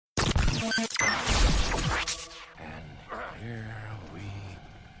And here we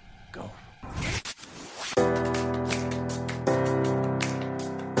go.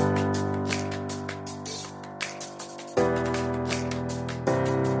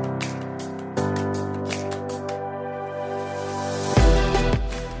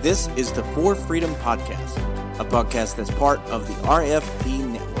 This is the For Freedom Podcast, a podcast that's part of the RFP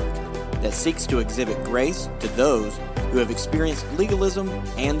Network that seeks to exhibit grace to those who have experienced legalism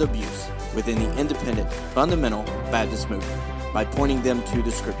and abuse within the independent fundamental Baptist movement by pointing them to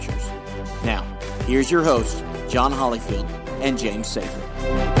the Scriptures. Now, here's your hosts, John Hollyfield and James Safer.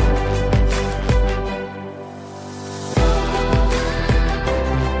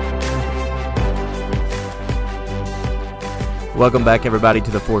 Welcome back, everybody,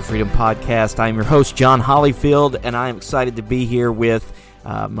 to the For Freedom Podcast. I am your host, John Hollyfield, and I am excited to be here with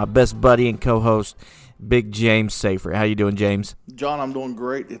my best buddy and co-host, Big James Safer. How you doing, James? John, I'm doing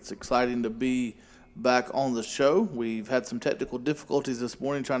great. It's exciting to be back on the show. We've had some technical difficulties this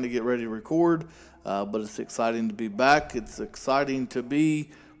morning trying to get ready to record, but it's exciting to be back. It's exciting to be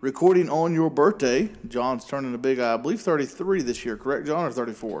recording on your birthday. John's turning a big, I believe, 33 this year, correct, John, or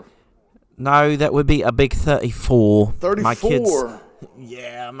 34? No, that would be a big 34. 34.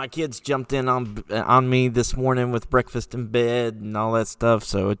 My kids jumped in on me this morning with breakfast in bed and all that stuff,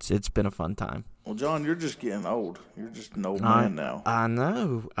 so it's been a fun time. Well, John, you're just getting old. You're just an old man now. I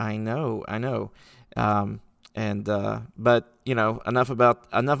know. But you know, enough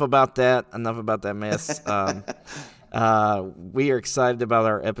about that. Enough about that mess. We are excited about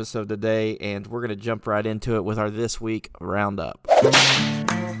our episode today, and we're going to jump right into it with our This Week Roundup.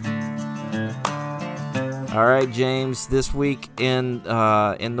 All right, James, this week in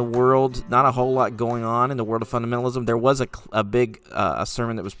the world, not a whole lot going on in the world of fundamentalism. There was a big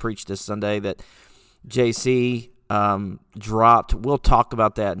sermon that was preached this Sunday that JC dropped. We'll talk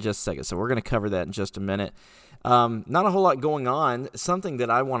about that in just a second, so we're going to cover that in just a minute. Not a whole lot going on. Something that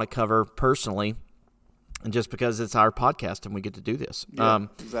I want to cover personally, and just because it's our podcast and we get to do this. Yeah,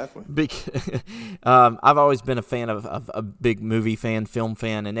 exactly. I've always been a fan of a big movie fan, film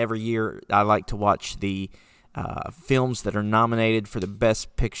fan, and every year I like to watch the films that are nominated for the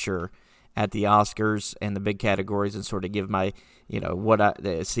Best Picture at the Oscars and the big categories, and sort of give my,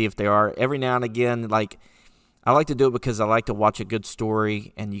 see if they are. Every now and again, I like to do it because I like to watch a good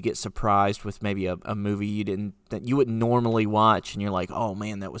story, and you get surprised with maybe a movie that you wouldn't normally watch, and you're like, oh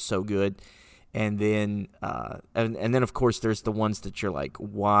man, that was so good. And then, and then, of course, there's the ones that you're like,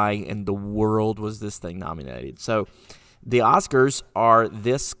 why in the world was this thing nominated? So the Oscars are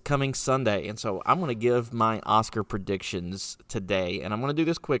this coming Sunday, and so I'm going to give my Oscar predictions today, and I'm going to do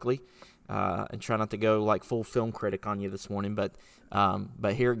this quickly and try not to go like full film critic on you this morning, but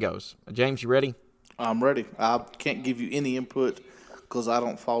here it goes. James, you ready? I'm ready. I can't give you any input because I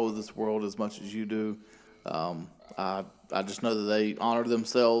don't follow this world as much as you do. I just know that they honor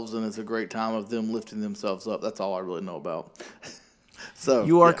themselves, and it's a great time of them lifting themselves up. That's all I really know about. So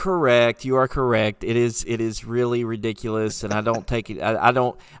you are correct. You are correct. It is really ridiculous, and I don't take it. I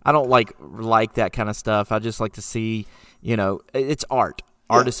don't like that kind of stuff. I just like to see, it's art.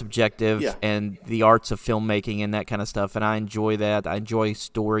 Art is subjective, and the arts of filmmaking and that kind of stuff, and I enjoy that. I enjoy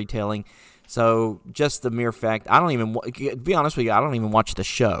storytelling. So just the mere fact, to be honest with you, I don't even watch the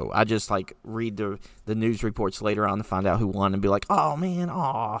show. I just read the news reports later on to find out who won and be like, oh man,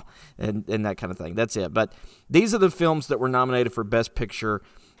 and that kind of thing. That's it. But these are the films that were nominated for Best Picture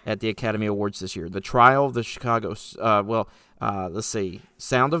at the Academy Awards this year. The Trial of the Chicago, let's see,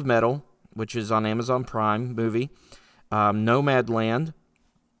 Sound of Metal, which is on Amazon Prime movie, Nomadland,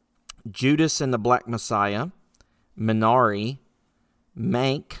 Judas and the Black Messiah, Minari,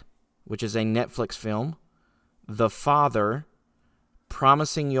 Mank, which is a Netflix film, The Father,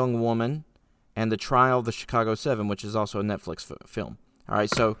 Promising Young Woman, and The Trial of the Chicago 7, which is also a Netflix film. All right,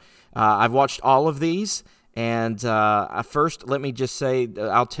 so I've watched all of these, and first, let me just say,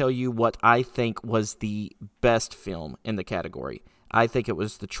 I'll tell you what I think was the best film in the category. I think it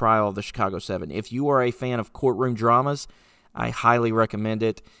was The Trial of the Chicago 7. If you are a fan of courtroom dramas, I highly recommend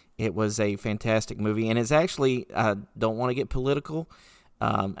it. It was a fantastic movie, and it's actually, don't want to get political,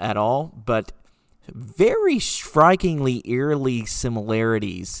 at all, but very strikingly eerily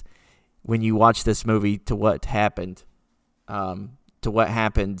similarities when you watch this movie to what happened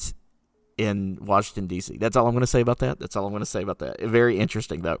in Washington, D.C. That's all I'm going to say about that. Very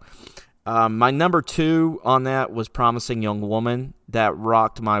interesting, though. My number 2 on that was Promising Young Woman. That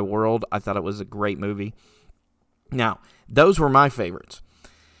rocked my world. I thought it was a great movie. Now, those were my favorites.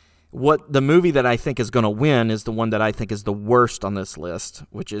 What the movie that I think is going to win is the one that I think is the worst on this list,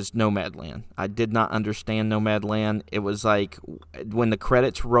 which is Nomadland. I did not understand Nomadland. It was like when the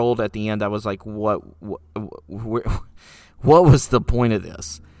credits rolled at the end, I was like, what was the point of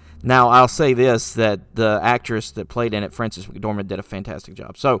this? Now, I'll say this, that the actress that played in it, Frances McDormand, did a fantastic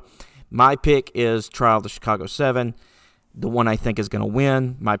job. So my pick is Trial of the Chicago 7. The one I think is going to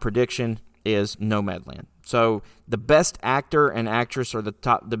win, my prediction, is Nomadland. So the best actor and actress are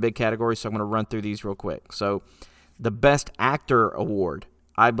the big categories, so I'm going to run through these real quick. So the best actor award,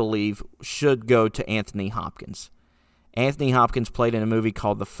 I believe, should go to Anthony Hopkins. Anthony Hopkins played in a movie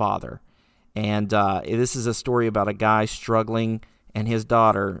called The Father, and this is a story about a guy struggling and his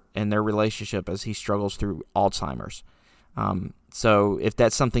daughter and their relationship as he struggles through Alzheimer's. So if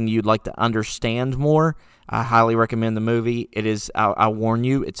that's something you'd like to understand more, I highly recommend the movie. It is, I'll warn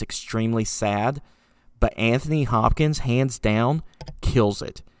you, it's extremely sad, but Anthony Hopkins, hands down, kills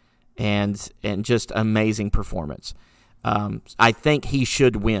it, and just amazing performance. I think he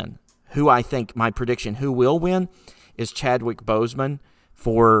should win. My prediction, who will win, is Chadwick Boseman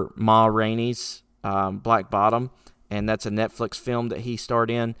for Ma Rainey's Black Bottom, and that's a Netflix film that he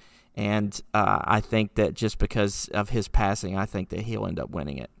starred in, and I think that just because of his passing, I think that he'll end up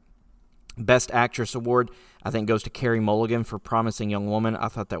winning it. Best Actress Award, I think, goes to Carey Mulligan for Promising Young Woman. I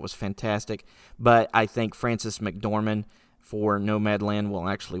thought that was fantastic. But I think Frances McDormand for Nomadland will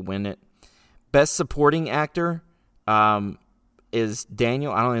actually win it. Best Supporting Actor is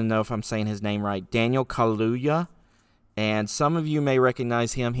Daniel, I don't even know if I'm saying his name right, Daniel Kaluuya. And some of you may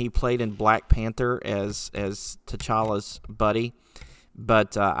recognize him. He played in Black Panther as T'Challa's buddy.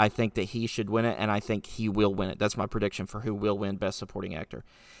 But I think that he should win it, and I think he will win it. That's my prediction for who will win Best Supporting Actor.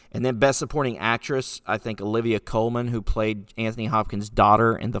 And then Best Supporting Actress, I think Olivia Colman, who played Anthony Hopkins'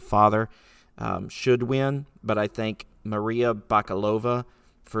 daughter in The Father, should win. But I think Maria Bakalova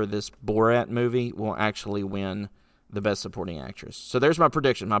for this Borat movie will actually win the Best Supporting Actress. So there's my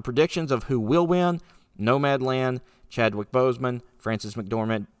prediction. My predictions of who will win: Nomadland, Chadwick Boseman, Frances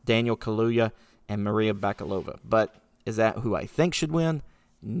McDormand, Daniel Kaluuya, and Maria Bakalova. But is that who I think should win?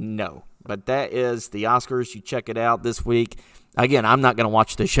 No. But that is the Oscars. You check it out this week. Again, I'm not going to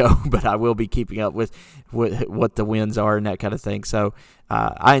watch the show, but I will be keeping up with what the wins are and that kind of thing. So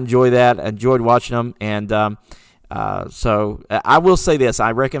I enjoy that. I enjoyed watching them. And so I will say this.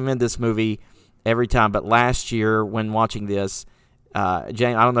 I recommend this movie every time. But last year when watching this,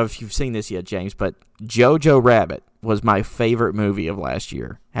 James, I don't know if you've seen this yet, James, but Jojo Rabbit was my favorite movie of last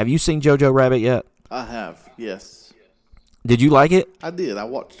year. Have you seen Jojo Rabbit yet? I have, yes. Did you like it? I did. I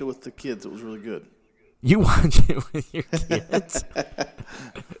watched it with the kids. It was really good. You watched it with your kids?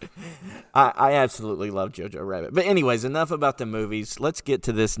 I absolutely love Jojo Rabbit. But anyways, enough about the movies. Let's get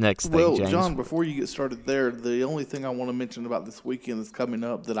to this next thing, James. Well, John, before you get started there, the only thing I want to mention about this weekend that's coming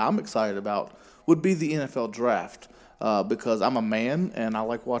up that I'm excited about would be the NFL Draft. Because I'm a man and I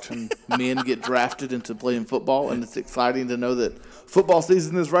like watching men get drafted into playing football, and it's exciting to know that football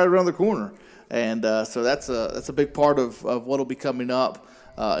season is right around the corner. And so that's a big part of what will be coming up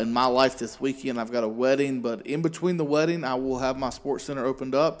in my life this weekend. I've got a wedding, but in between the wedding, I will have my sports center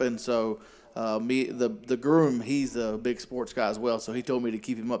opened up. And so the groom, he's a big sports guy as well, so he told me to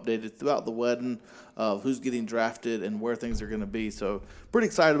keep him updated throughout the wedding of who's getting drafted and where things are going to be. So pretty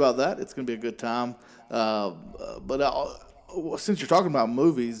excited about that. It's going to be a good time. But since you're talking about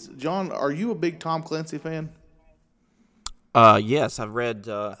movies, John, are you a big Tom Clancy fan? Yes, I've read.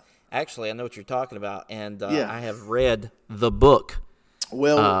 Actually, I know what you're talking about, and I have read the book.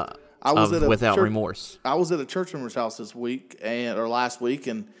 Well, I was at Without Remorse. I was at a church member's house this week or last week,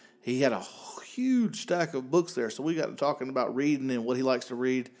 and he had a huge stack of books there. So we got to talking about reading and what he likes to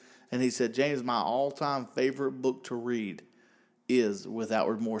read, and he said, "James, my all-time favorite book to read is Without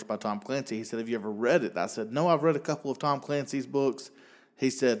Remorse by Tom Clancy." He said, "Have you ever read it?" I said, "No, I've read a couple of Tom Clancy's books." He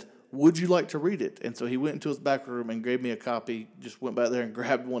said, "Would you like to read it?" And so he went into his back room and gave me a copy, just went back there and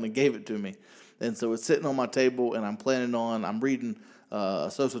grabbed one and gave it to me. And so it's sitting on my table, and I'm reading a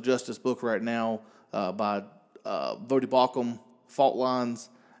social justice book right now by Voddie Baucham, Fault Lines.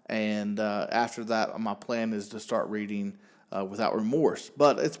 And after that, my plan is to start reading Without Remorse.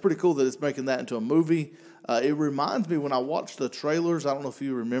 But it's pretty cool that it's making that into a movie. It reminds me when I watched the trailers, I don't know if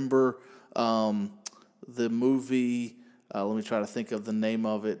you remember the movie, let me try to think of the name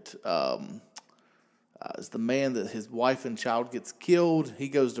of it. It's the man that his wife and child gets killed. He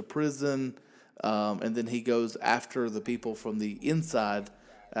goes to prison, and then he goes after the people from the inside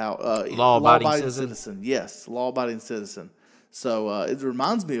out. Law-abiding citizen. Yes, law-abiding citizen. So it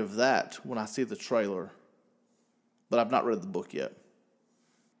reminds me of that when I see the trailer. But I've not read the book yet.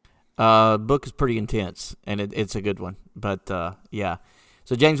 Book is pretty intense, and it's a good one. But, yeah.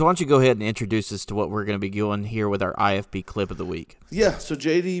 So, James, why don't you go ahead and introduce us to what we're going to be doing here with our IFB clip of the week? Yeah, so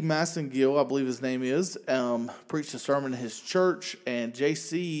J.D. Massengill, I believe his name is, preached a sermon in his church, and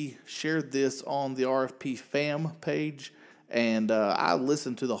J.C. shared this on the RFP fam page, and I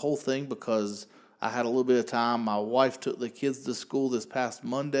listened to the whole thing because I had a little bit of time. My wife took the kids to school this past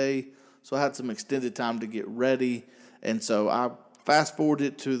Monday, so I had some extended time to get ready, and so I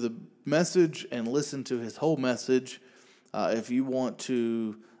fast-forwarded to the message and listened to his whole message. If you want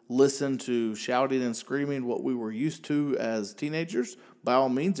to listen to shouting and screaming, what we were used to as teenagers, by all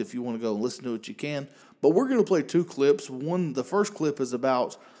means, if you want to go and listen to it, you can. But we're going to play two clips. The first clip is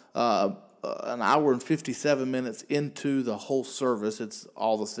about an hour and 57 minutes into the whole service. It's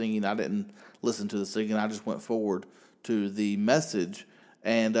all the singing. I didn't listen to the singing. I just went forward to the message.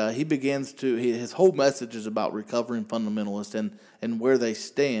 And his whole message is about recovering fundamentalists and where they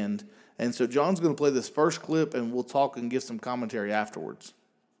stand. And so John's going to play this first clip, and we'll talk and give some commentary afterwards.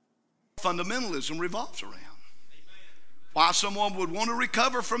 Fundamentalism revolves around. Why someone would want to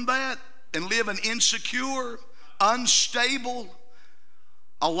recover from that and live an insecure, unstable,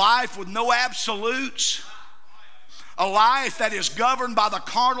 a life with no absolutes, a life that is governed by the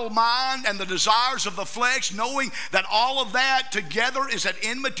carnal mind and the desires of the flesh, knowing that all of that together is at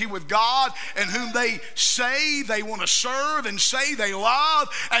enmity with God, and whom they say they want to serve and say they love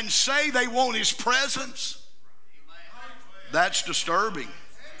and say they want His presence. That's disturbing.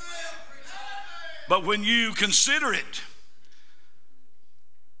 But when you consider it,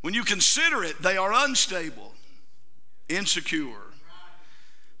 they are unstable, insecure.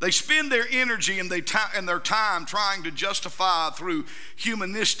 They spend their energy and their time trying to justify through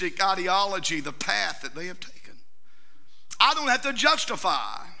humanistic ideology the path that they have taken. I don't have to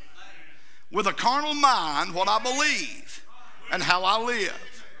justify with a carnal mind what I believe and how I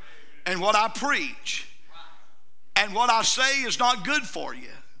live and what I preach and what I say is not good for you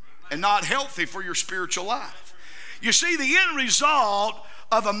and not healthy for your spiritual life. You see, the end result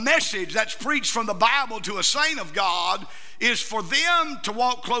of a message that's preached from the Bible to a saint of God is for them to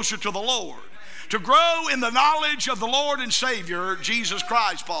walk closer to the Lord, to grow in the knowledge of the Lord and Savior, Jesus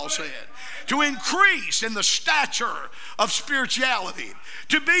Christ, Paul said, to increase in the stature of spirituality,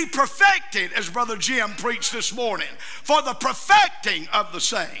 to be perfected, as Brother Jim preached this morning, for the perfecting of the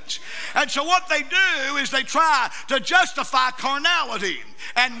saints. And so what they do is they try to justify carnality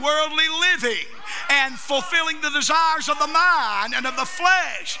and worldly living and fulfilling the desires of the mind and of the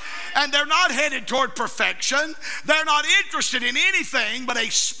flesh. And they're not headed toward perfection. They're not interested in anything but a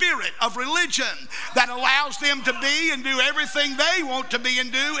spirit of religion that allows them to be and do everything they want to be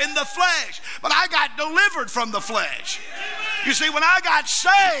and do in the flesh. But I got delivered from the flesh. You see, when I got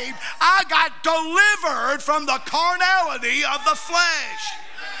saved, I got delivered from the carnality of the flesh.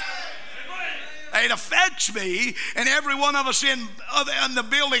 It affects me, and every one of us in the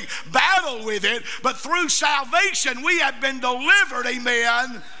building battle with it, but through salvation we have been delivered,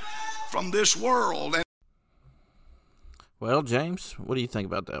 amen, from this world. Well, James, what do you think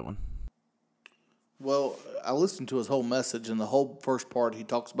about that one? Well, I listened to his whole message, and the whole first part, he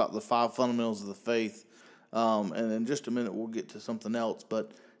talks about the 5 fundamentals of the faith, and in just a minute we'll get to something else,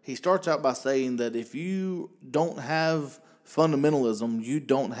 but he starts out by saying that if you don't have fundamentalism, you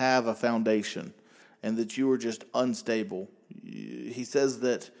don't have a foundation, and that you are just unstable. He says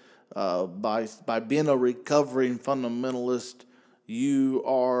that by being a recovering fundamentalist, you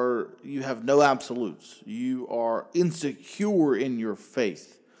have no absolutes. You are insecure in your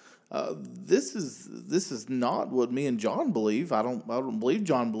faith. This is not what me and John believe. I don't believe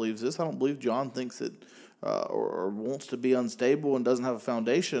John believes this. I don't believe John thinks that or wants to be unstable and doesn't have a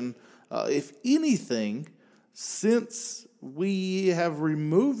foundation. If anything, since we have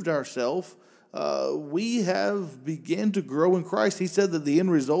removed ourselves, we have began to grow in Christ. He said that the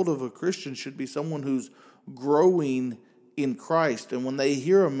end result of a Christian should be someone who's growing in Christ. And when they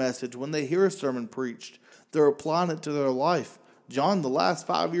hear a message, when they hear a sermon preached, they're applying it to their life. John, the last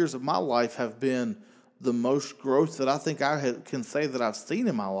 5 years of my life have been the most growth that I think can say that I've seen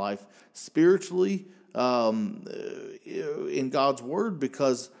in my life spiritually, in God's Word,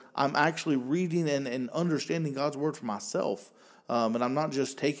 because I'm actually reading and understanding God's Word for myself. And I'm not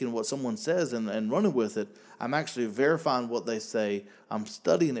just taking what someone says and running with it. I'm actually verifying what they say. I'm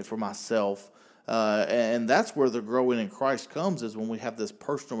studying it for myself. And that's where the growing in Christ comes, is when we have this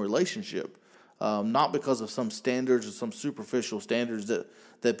personal relationship. Not because of some standards or some superficial standards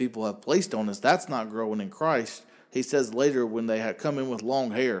that people have placed on us. That's not growing in Christ. He says later when they come in with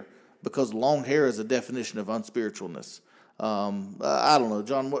long hair, because long hair is a definition of unspiritualness. I don't know,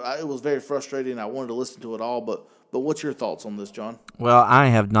 John. It was very frustrating. I wanted to listen to it all, but what's your thoughts on this, John? Well, I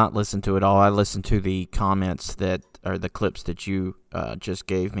have not listened to it all. I listened to the comments that or the clips that you just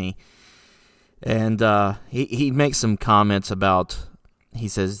gave me. And he makes some comments about, he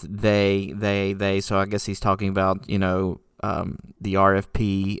says they. So I guess he's talking about, the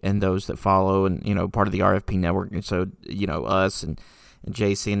RFP and those that follow, and part of the RFP network. And so us and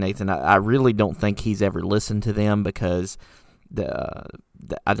JC and Nathan. I really don't think he's ever listened to them, because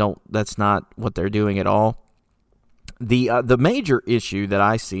that's not what they're doing at all. The major issue that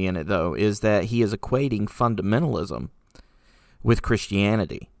I see in it, though, is that he is equating fundamentalism with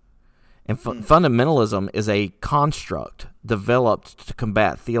Christianity. And fundamentalism is a construct developed to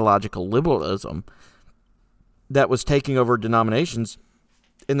combat theological liberalism that was taking over denominations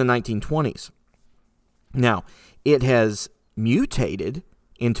in the 1920s. Now, it has mutated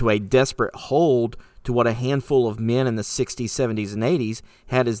into a desperate hold to what a handful of men in the 60s, 70s, and 80s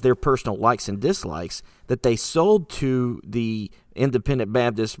had as their personal likes and dislikes, that they sold to the independent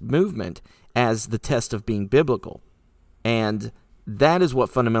Baptist movement as the test of being biblical. And that is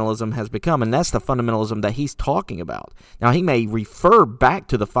what fundamentalism has become, and that's the fundamentalism that he's talking about. Now, he may refer back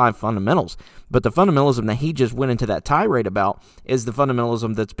to the 5 fundamentals, but the fundamentalism that he just went into that tirade about is the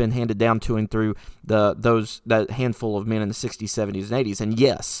fundamentalism that's been handed down to him through that handful of men in the 60s, 70s, and 80s. And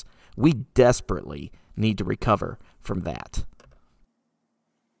yes, we desperately need to recover from that.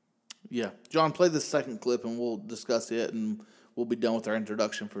 Yeah. John, play this second clip, and we'll discuss it, and we'll be done with our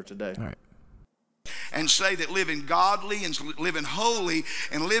introduction for today. All right. And say that living godly and living holy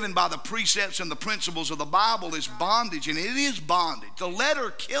and living by the precepts and the principles of the Bible is bondage, and it is bondage. The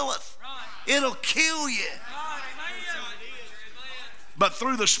letter killeth. It'll kill you. But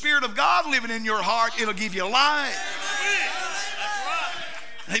through the Spirit of God living in your heart, it'll give you life.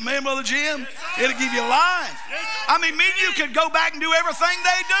 Amen, Brother Jim? It'll give you life. I mean, me and you could go back and do everything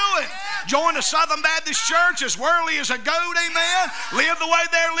they doing. Join the Southern Baptist Church as worldly as a goat, amen? Live the way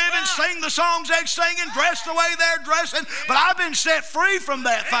they're living, sing the songs they're singing, dress the way they're dressing. But I've been set free from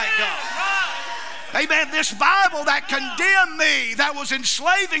that, thank God. Amen. This Bible that condemned me, that was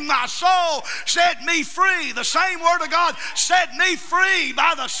enslaving my soul, set me free. The same Word of God set me free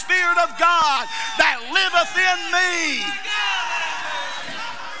by the Spirit of God that liveth in me.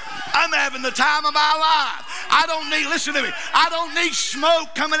 I'm having the time of my life. Listen to me, I don't need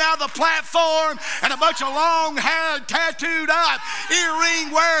smoke coming out of the platform and a bunch of long-haired, tattooed up,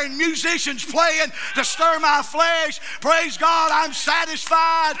 earring-wearing musicians playing to stir my flesh. Praise God, I'm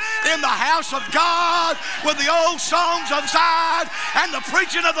satisfied in the house of God with the old songs of Zion and the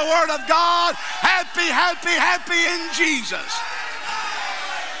preaching of the Word of God. Happy, happy, happy in Jesus.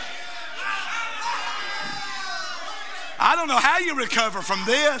 I don't know how you recover from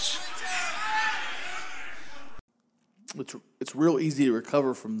this. It's real easy to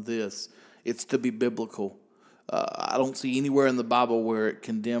recover from this. It's to be biblical. I don't see anywhere in the Bible where it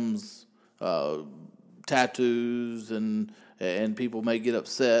condemns tattoos, and people may get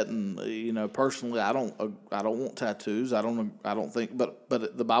upset. And personally, I don't want tattoos. I don't think, but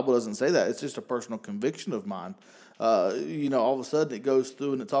the Bible doesn't say that. It's just a personal conviction of mine. All of a sudden it goes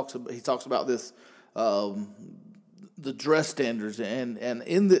through and he talks about this. The dress standards, and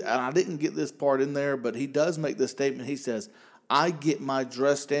I didn't get this part in there, but he does make this statement. He says, I get my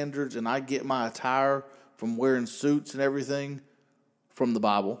dress standards and I get my attire from wearing suits and everything from the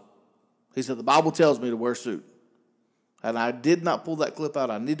Bible. He said, the Bible tells me to wear a suit. And I did not pull that clip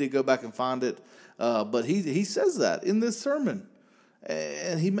out. I need to go back and find it. But he says that in this sermon.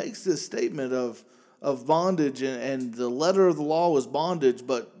 And he makes this statement of bondage, and the letter of the law was bondage,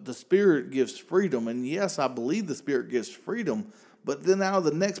 but the Spirit gives freedom. And yes, I believe the Spirit gives freedom, but then out of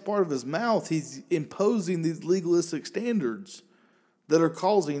the next part of his mouth, he's imposing these legalistic standards that are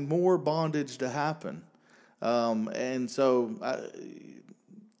causing more bondage to happen. I'm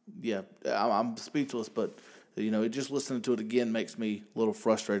speechless, but just listening to it again makes me a little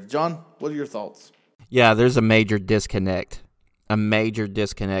frustrated. John, what are your thoughts? Yeah, there's a major disconnect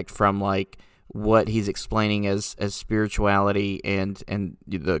from what he's explaining as spirituality and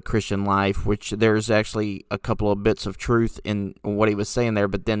the Christian life, which there's actually a couple of bits of truth in what he was saying there,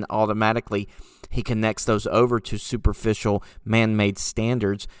 but then automatically he connects those over to superficial man-made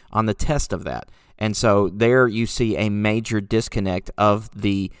standards on the test of that. And so there you see a major disconnect of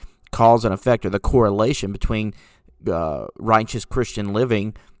the cause and effect, or the correlation between righteous Christian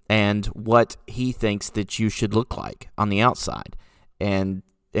living and what he thinks that you should look like on the outside. And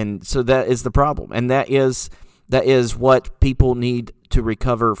so that is the problem, and that is what people need to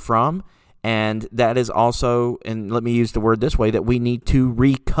recover from, and that is also, and let me use the word this way, that we need to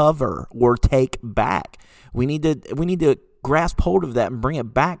recover or take back. We need to grasp hold of that and bring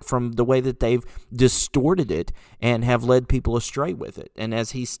it back from the way that they've distorted it and have led people astray with it, and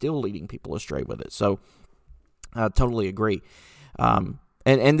as he's still leading people astray with it. So I totally agree.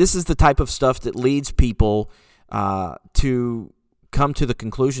 And this is the type of stuff that leads people to come to the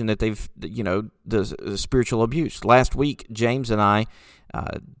conclusion that they've, the spiritual abuse. Last week, James and I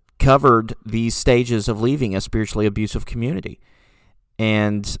covered these stages of leaving a spiritually abusive community.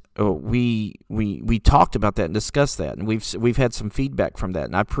 And we talked about that and discussed that, and we've had some feedback from that,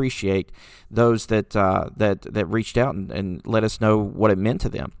 and I appreciate those that reached out and let us know what it meant to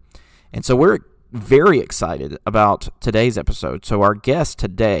them. And so we're very excited about today's episode. So our guest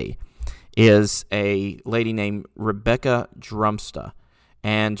today is a lady named Rebecca Drumsta,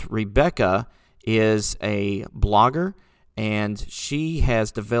 and Rebecca is a blogger, and she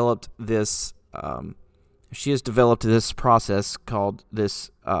has developed this. She has developed this process called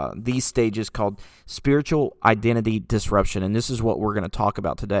these stages called spiritual identity disruption, and this is what we're going to talk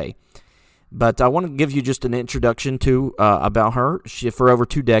about today. But I want to give you just an introduction to about her. For over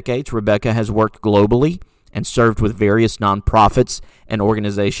 2 decades, Rebecca has worked globally and served with various nonprofits and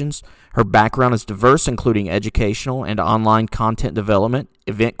organizations. Her background is diverse, including educational and online content development,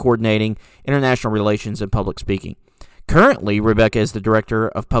 event coordinating, international relations, and public speaking. Currently, Rebecca is the Director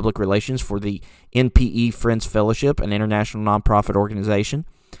of Public Relations for the NPE Friends Fellowship, an international nonprofit organization.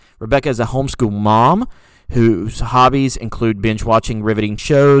 Rebecca is a homeschool mom whose hobbies include binge-watching riveting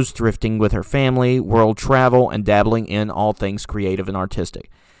shows, thrifting with her family, world travel, and dabbling in all things creative and artistic.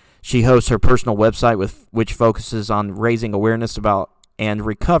 She hosts her personal website, which focuses on raising awareness about and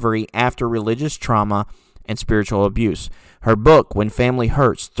recovery after religious trauma and spiritual abuse. Her book, When Family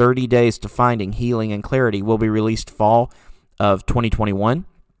Hurts, 30 Days to Finding Healing and Clarity, will be released fall of 2021.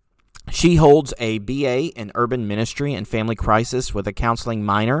 She holds a BA in Urban Ministry and Family Crisis with a counseling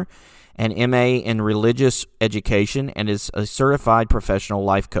minor, an MA in Religious Education, and is a certified professional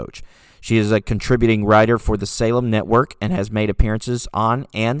life coach. She is a contributing writer for the Salem Network and has made appearances on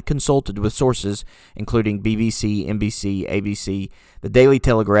and consulted with sources including BBC, NBC, ABC, The Daily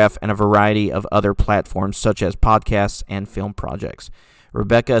Telegraph, and a variety of other platforms such as podcasts and film projects.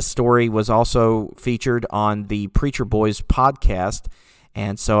 Rebecca's story was also featured on the Preacher Boys podcast,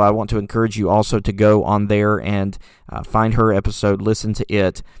 and so I want to encourage you also to go on there and find her episode, listen to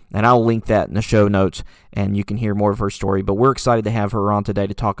it, and I'll link that in the show notes, and you can hear more of her story. But we're excited to have her on today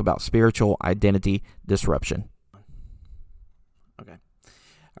to talk about spiritual identity disruption. Okay.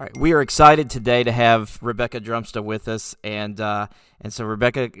 All right. We are excited today to have Rebecca Drumsta with us, and so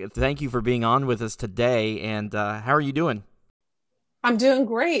Rebecca, thank you for being on with us today, and how are you doing? I'm doing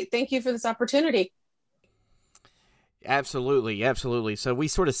great. Thank you for this opportunity. Absolutely, absolutely. So we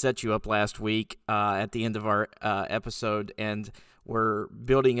sort of set you up last week at the end of our episode, and we're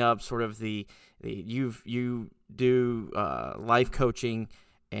building up sort of you do life coaching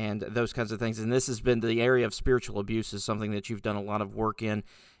and those kinds of things, and this has been the area of spiritual abuse is something that you've done a lot of work in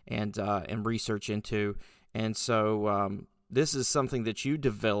and research into, and so this is something that you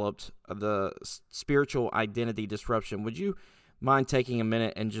developed, the spiritual identity disruption. Would you mind taking a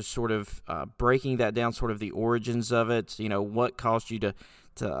minute and just sort of breaking that down, sort of the origins of it, what caused you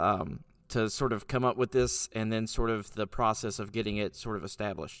to sort of come up with this, and then sort of the process of getting it sort of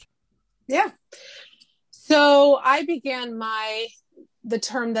established? Yeah. So I began the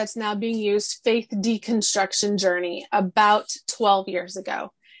term that's now being used, faith deconstruction journey, about 12 years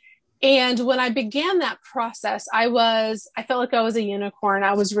ago. And when I began that process, I felt like I was a unicorn.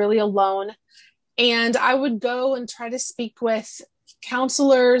 I was really alone. And I would go and try to speak with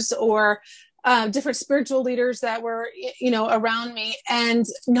counselors or different spiritual leaders that were, around me. And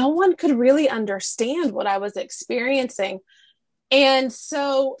no one could really understand what I was experiencing. And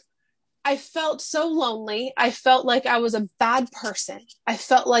so I felt so lonely. I felt like I was a bad person. I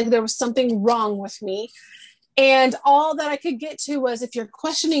felt like there was something wrong with me. And all that I could get to was, if you're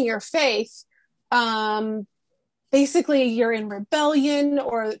questioning your faith, basically you're in rebellion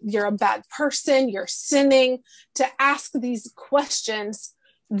or you're a bad person, you're sinning, to ask these questions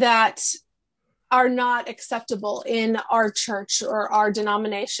that are not acceptable in our church or our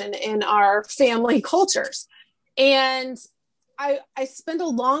denomination, in our family cultures. And I spent a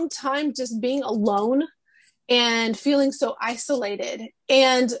long time just being alone and feeling so isolated.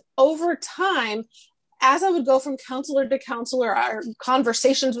 And over time, as I would go from counselor to counselor, our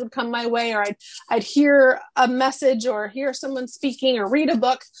conversations would come my way, or I'd hear a message or hear someone speaking or read a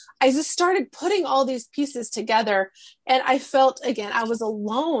book. I just started putting all these pieces together. And I felt, again, I was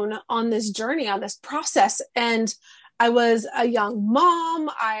alone on this journey, on this process. And I was a young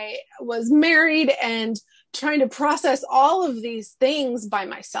mom. I was married and trying to process all of these things by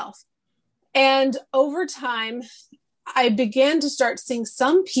myself. And over time, I began to start seeing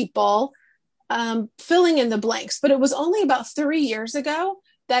some people filling in the blanks. But it was only about 3 years ago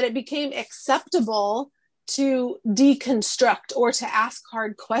that it became acceptable to deconstruct or to ask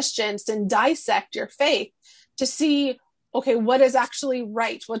hard questions and dissect your faith to see, okay, what is actually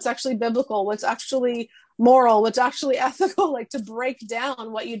right? What's actually biblical? What's actually moral? What's actually ethical? Like to break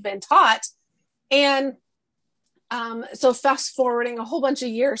down what you'd been taught. And so fast forwarding a whole bunch of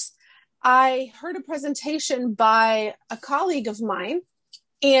years, I heard a presentation by a colleague of mine,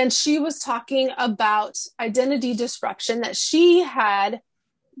 and she was talking about identity disruption that she had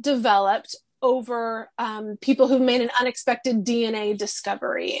developed over people who've made an unexpected DNA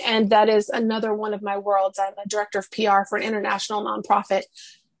discovery. And that is another one of my worlds. I'm a director of PR for an international nonprofit,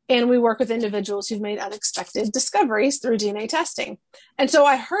 and we work with individuals who've made unexpected discoveries through DNA testing. And so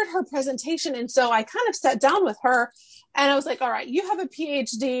I heard her presentation, and so I kind of sat down with her, and I was like, all right, you have a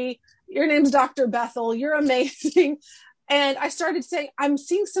PhD, your name's Dr. Bethel, you're amazing. And I started saying, I'm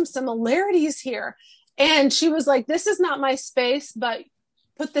seeing some similarities here. And she was like, this is not my space, but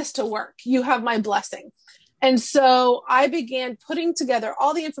put this to work. You have my blessing. And so I began putting together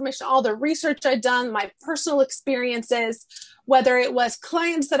all the information, all the research I'd done, my personal experiences, whether it was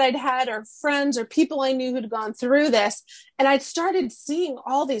clients that I'd had or friends or people I knew who'd gone through this. And I'd started seeing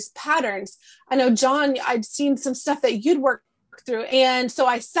all these patterns. I know, John, I'd seen some stuff that you'd worked through. And so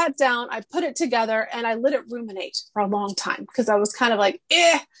I sat down, I put it together, and I let it ruminate for a long time because I was kind of like,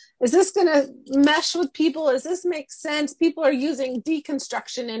 is this going to mesh with people? Does this make sense? People are using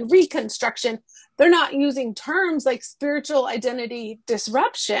deconstruction and reconstruction. They're not using terms like spiritual identity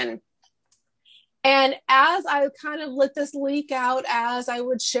disruption. And as I kind of let this leak out, as I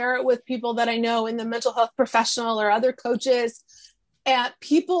would share it with people that I know in the mental health professional or other coaches, and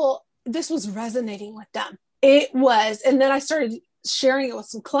people, this was resonating with them. It was. And then I started sharing it with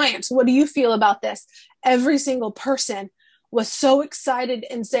some clients. What do you feel about this? Every single person was so excited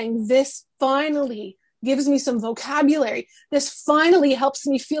and saying, this finally gives me some vocabulary. This finally helps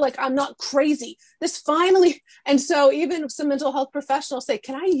me feel like I'm not crazy. This finally. And so even some mental health professionals say,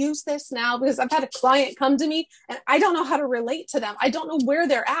 can I use this now? Because I've had a client come to me and I don't know how to relate to them. I don't know where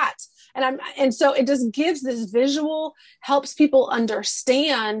they're at. And so it just gives this visual, helps people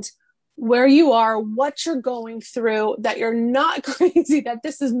understand where you are, what you're going through, that you're not crazy, that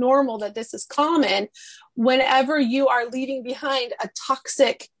this is normal, that this is common. Whenever you are leaving behind a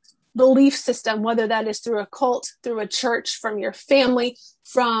toxic belief system, whether that is through a cult, through a church, from your family,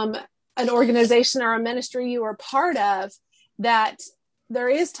 from an organization or a ministry you are part of, that there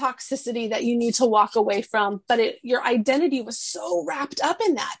is toxicity that you need to walk away from. But your identity was so wrapped up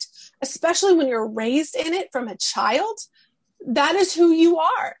in that, especially when you're raised in it from a child. That is who you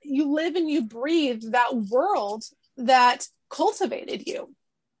are. You live and you breathe that world that cultivated you.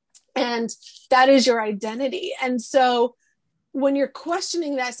 And that is your identity. And so when you're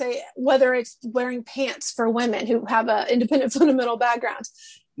questioning that, say, whether it's wearing pants for women who have an independent fundamental background,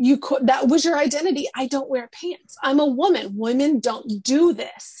 that was your identity. I don't wear pants. I'm a woman. Women don't do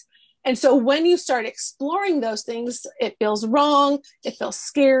this. And so when you start exploring those things, it feels wrong. It feels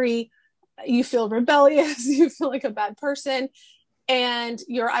scary. You feel rebellious, you feel like a bad person, and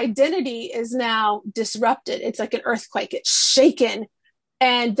your identity is now disrupted. It's like an earthquake, it's shaken.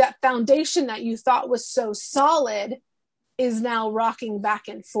 And that foundation that you thought was so solid is now rocking back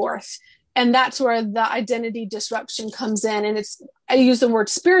and forth. And that's where the identity disruption comes in. And I use the word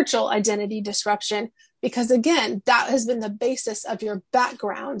spiritual identity disruption because, again, that has been the basis of your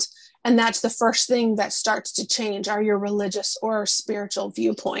background. And that's the first thing that starts to change, are your religious or spiritual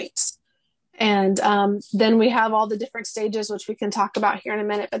viewpoints. And then we have all the different stages, which we can talk about here in a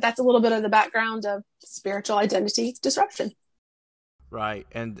minute. But that's a little bit of the background of spiritual identity disruption. Right.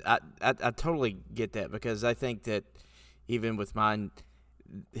 And I totally get that, because I think that even with mine,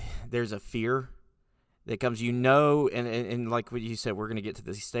 there's a fear that comes, and like what you said, we're going to get to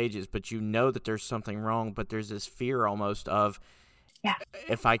these stages, but you know that there's something wrong, but there's this fear almost of,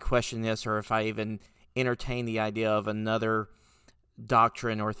 if I question this, or if I even entertain the idea of another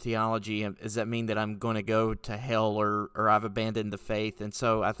doctrine or theology, does that mean that I'm going to go to hell, or I've abandoned the faith? And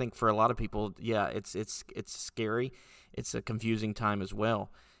so I think for a lot of people, it's scary. It's a confusing time as well.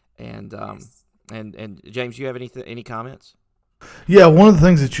 And and James, you have any comments? Yeah, one of the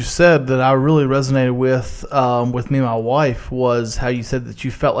things that you said that I really resonated with me and my wife was how you said that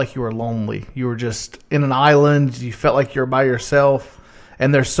you felt like you were lonely. You were just in an island. You felt like you were by yourself.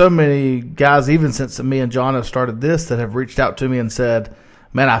 And there's so many guys, even since me and John have started this, that have reached out to me and said,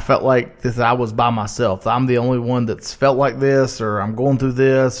 man, I felt like I was by myself. I'm the only one that's felt like this, or I'm going through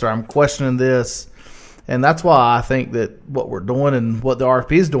this, or I'm questioning this. And that's why I think that what we're doing and what the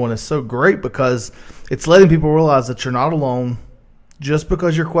RFP is doing is so great, because it's letting people realize that you're not alone. Just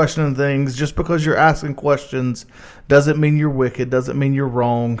because you're questioning things, just because you're asking questions, doesn't mean you're wicked, doesn't mean you're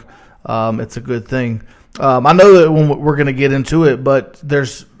wrong. it's a good thing. I know that when we're going to get into it, but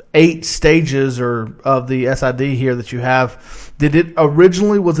there's 8 stages of the SID here that you have. Did it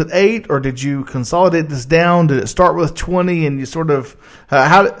originally, was it 8, or did you consolidate this down? Did it start with 20 and you sort of,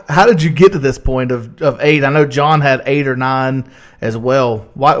 how did you get to this point of 8? I know John had 8 or 9 as well.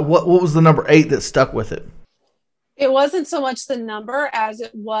 What was the number 8 that stuck with it? It wasn't so much the number as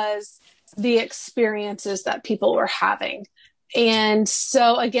it was the experiences that people were having. And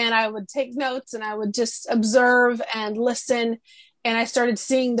so again, I would take notes and I would just observe and listen. And I started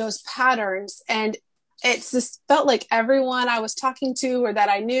seeing those patterns, and it just felt like everyone I was talking to or that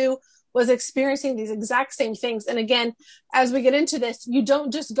I knew was experiencing these exact same things. And again, as we get into this, you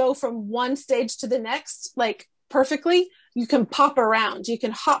don't just go from one stage to the next, like perfectly. You can pop around. You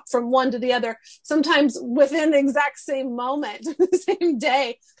can hop from one to the other, sometimes within the exact same moment, the same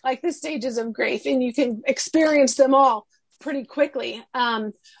day, like the stages of grief, and you can experience them all pretty quickly.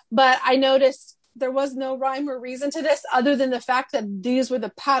 But I noticed there was no rhyme or reason to this other than the fact that these were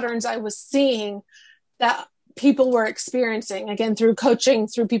the patterns I was seeing that people were experiencing, again, through coaching,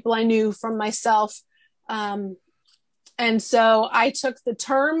 through people I knew, from myself. And so I took the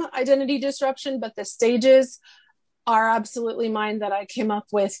term identity disruption, but the stages are absolutely mine that I came up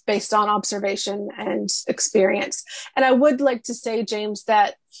with based on observation and experience. And I would like to say, James,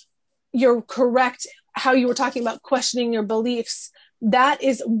 that you're correct how you were talking about questioning your beliefs. That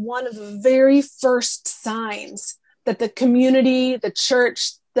is one of the very first signs that the community, the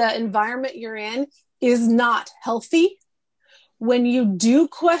church, the environment you're in is not healthy. When you do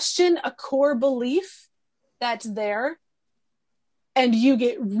question a core belief that's there and you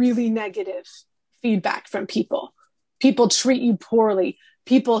get really negative feedback from people. People treat you poorly.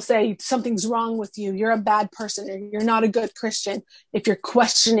 People say something's wrong with you. You're a bad person, or you're not a good Christian if you're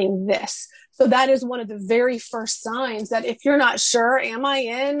questioning this. So that is one of the very first signs that if you're not sure, am I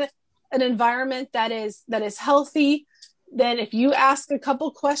in an environment that is healthy? Then if you ask a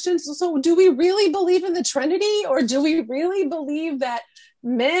couple questions, so do we really believe in the Trinity, or do we really believe that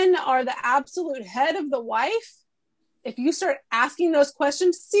men are the absolute head of the wife? If you start asking those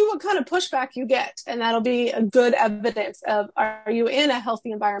questions, see what kind of pushback you get. And that'll be a good evidence of, are you in a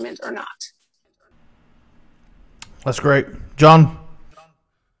healthy environment or not? That's great. John?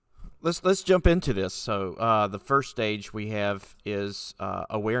 Let's jump into this. So the first stage we have is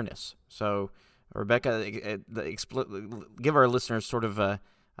awareness. So Rebecca, give our listeners sort of a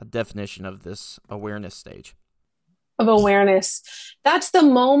definition of this awareness stage. Of awareness. That's the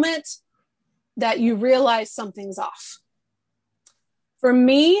moment that you realize something's off. For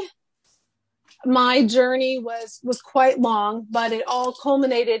me, my journey was quite long, but it all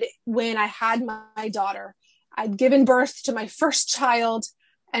culminated when I had my daughter. I'd given birth to my first child,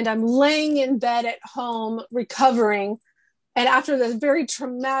 and I'm laying in bed at home recovering. And after this very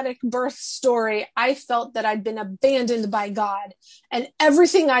traumatic birth story, I felt that I'd been abandoned by God, and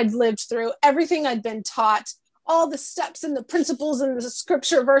everything I'd lived through, everything I'd been taught, all the steps and the principles and the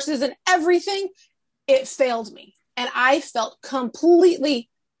scripture verses and everything, it failed me. And I felt completely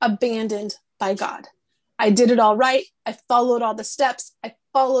abandoned by God. I did it all right. I followed all the steps. I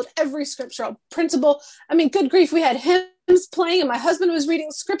followed every scriptural principle. I mean, good grief, we had hymns playing and my husband was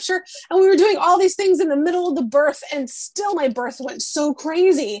reading scripture and we were doing all these things in the middle of the birth, and still my birth went so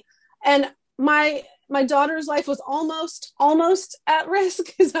crazy. And my daughter's life was almost at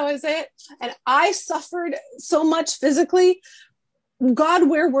risk, is how I say it. And I suffered so much physically. God,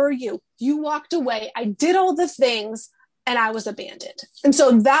 where were you? You walked away. I did all the things and I was abandoned. And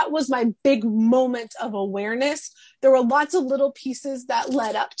so that was my big moment of awareness. There were lots of little pieces that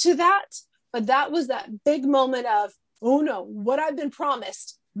led up to that, but that was that big moment of, oh no, what I've been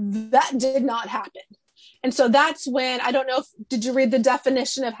promised, that did not happen. And so that's when, I don't know did you read the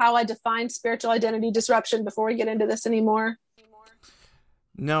definition of how I define spiritual identity disruption before we get into this anymore?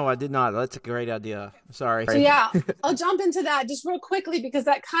 No, I did not. That's a great idea. Sorry. So yeah, I'll jump into that just real quickly, because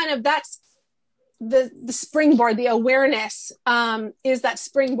that's the springboard. The awareness is that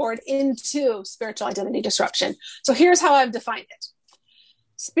springboard into spiritual identity disruption. So here's how I've defined it.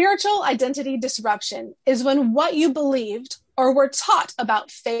 Spiritual identity disruption is when what you believed or were taught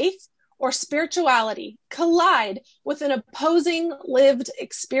about faith or spirituality collide with an opposing lived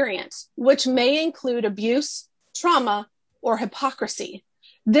experience, which may include abuse, trauma, or hypocrisy.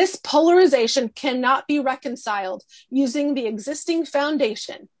 This polarization cannot be reconciled using the existing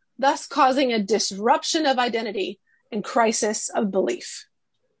foundation, thus causing a disruption of identity and crisis of belief.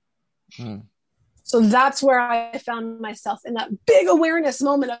 So that's where I found myself, in that big awareness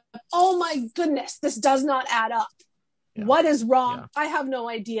moment of, oh my goodness, this does not add up. Yeah. What is wrong? Yeah. I have no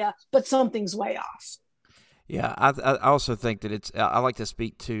idea, but something's way off. Yeah, I also think that I like to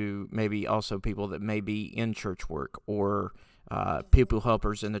speak to maybe also people that may be in church work or people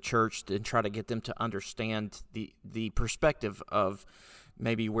helpers in the church and try to get them to understand the perspective of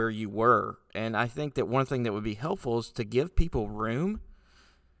maybe where you were. And I think that one thing that would be helpful is to give people room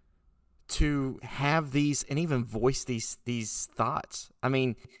to have these and even voice these thoughts. I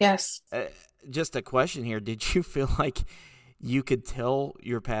mean, yes. Just a question here. Did you feel like you could tell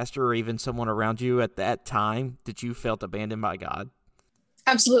your pastor or even someone around you at that time that you felt abandoned by God?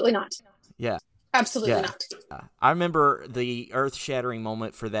 Absolutely not. Yeah. Absolutely not. I remember the earth-shattering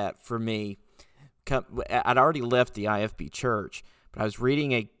moment for that for me. I'd already left the IFB church, but I was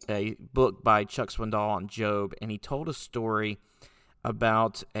reading a book by Chuck Swindoll on Job, and he told a story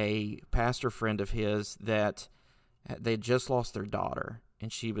about a pastor friend of his that they had just lost their daughter,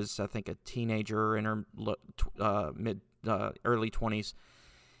 and she was, I think, a teenager in her early 20s,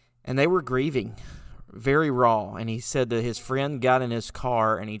 and they were grieving, very raw. And he said that his friend got in his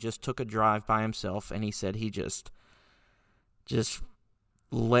car and he just took a drive by himself, and he said he just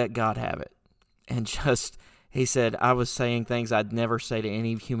let God have it, and he said, I was saying things I'd never say to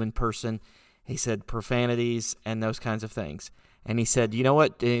any human person. He said profanities and those kinds of things. And he said, you know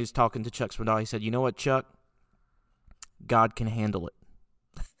what? And he was talking to Chuck Swindoll. He said, you know what, Chuck? God can handle it.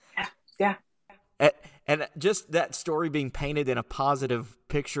 Yeah. And just that story being painted in a positive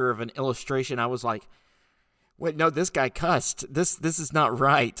picture of an illustration, I was like, wait, no, this guy cussed. This is not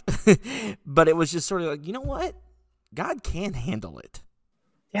right. But it was just sort of like, you know what? God can handle it.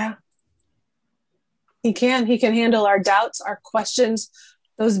 Yeah. He can. He can handle our doubts, our questions,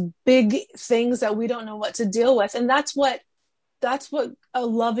 those big things that we don't know what to deal with. And that's what a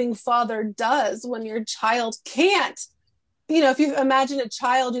loving father does when your child can't. If you imagine a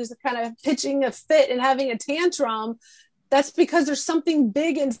child who's kind of pitching a fit and having a tantrum, that's because there's something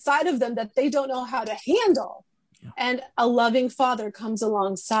big inside of them that they don't know how to handle. Yeah. And a loving father comes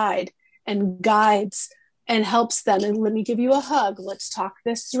alongside and guides and helps them. And let me give you a hug. Let's talk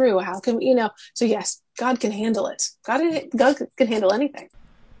this through. How can so yes, God can handle it. God can handle anything.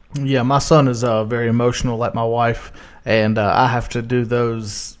 Yeah, my son is very emotional like my wife, and I have to do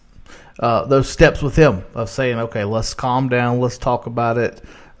those steps with him of saying, okay, let's calm down, let's talk about it,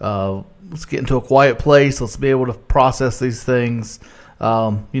 let's get into a quiet place, let's be able to process these things.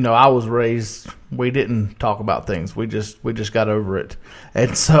 I was raised, we didn't talk about things, we just got over it,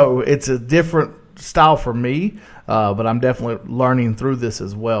 and so it's a different style for me, but I'm definitely learning through this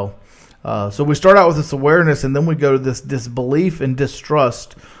as well. So we start out with this awareness, and then we go to this disbelief and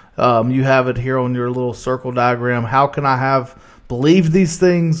distrust. You have it here on your little circle diagram. How can I have believed these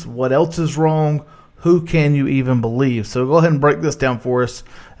things? What else is wrong? Who can you even believe? So go ahead and break this down for us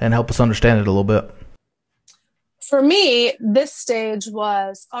and help us understand it a little bit. For me, this stage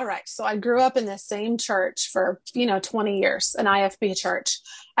was, all right, so I grew up in the same church for, 20 years, an IFB church.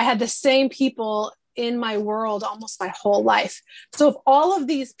 I had the same people in my world almost my whole life. So if all of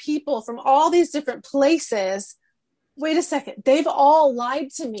these people from all these different places, wait a second, they've all lied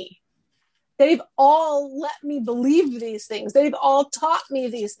to me. They've all let me believe these things. They've all taught me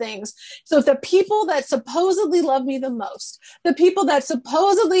these things. So if the people that supposedly love me the most, the people that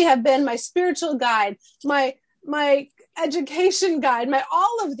supposedly have been my spiritual guide, my education guide,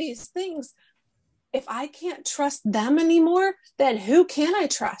 all of these things, if I can't trust them anymore, then who can I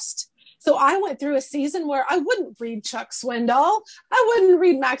trust? So I went through a season where I wouldn't read Chuck Swindoll. I wouldn't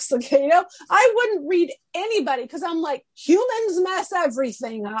read Max Lucado. I wouldn't read anybody because I'm like, humans mess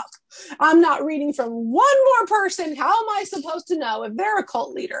everything up. I'm not reading from one more person. How am I supposed to know if they're a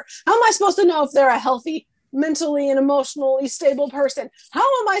cult leader? How am I supposed to know if they're a healthy, mentally and emotionally stable person? How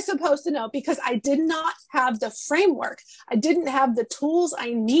am I supposed to know? Because I did not have the framework. I didn't have the tools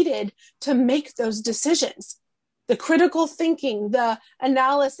I needed to make those decisions. The critical thinking, the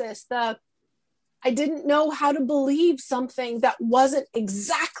analysis, I didn't know how to believe something that wasn't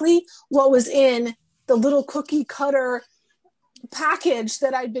exactly what was in the little cookie cutter package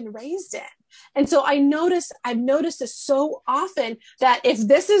that I'd been raised in. And so I've noticed this so often that if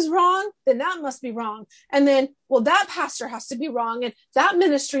this is wrong, then that must be wrong. And then, well, that pastor has to be wrong and that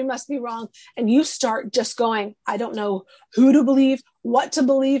ministry must be wrong. And you start just going, I don't know who to believe, what to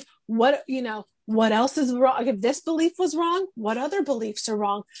believe, what else is wrong? If this belief was wrong, what other beliefs are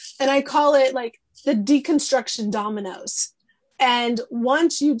wrong? And I call it like the deconstruction dominoes. And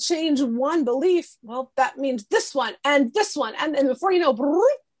once you change one belief, well, that means this one. And before you know,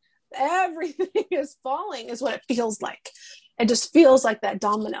 everything is falling is what it feels like. It just feels like that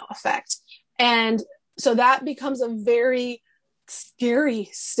domino effect. And so that becomes a very scary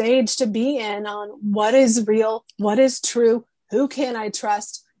stage to be in on what is real, what is true, who can I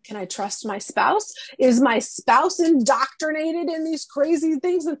trust? Can I trust my spouse? Is my spouse indoctrinated in these crazy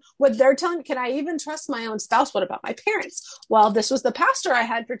things and what they're telling? Can I even trust my own spouse? What about my parents? Well, this was the pastor I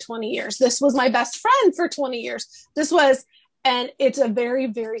had for 20 years. This was my best friend for 20 years. And it's a very,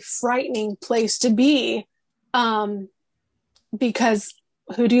 very frightening place to be, because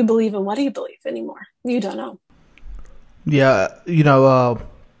who do you believe and what do you believe anymore? You don't know. Yeah,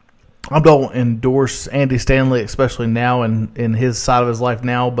 I don't endorse Andy Stanley, especially now in his side of his life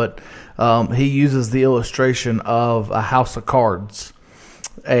now, but he uses the illustration of a house of cards.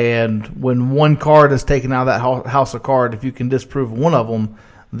 And when one card is taken out of that house of cards, if you can disprove one of them,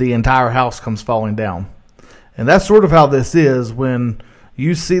 the entire house comes falling down. And that's sort of how this is. When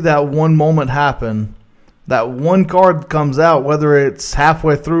you see that one moment happen, that one card comes out, whether it's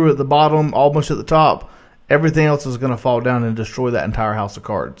halfway through at the bottom, almost at the top, everything else is going to fall down and destroy that entire house of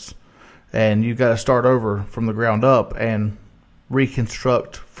cards. And you got to start over from the ground up and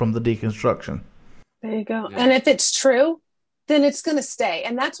reconstruct from the deconstruction. There you go. Yeah. And if it's true, then it's going to stay.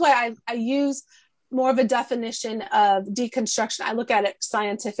 And that's why I use more of a definition of deconstruction. I look at it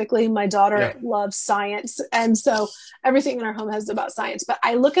scientifically. My daughter loves science. And so everything in our home is about science. But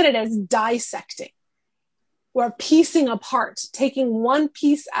I look at it as dissecting. We're piecing apart, taking one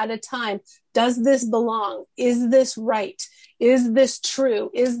piece at a time. Does this belong? Is this right? Is this true?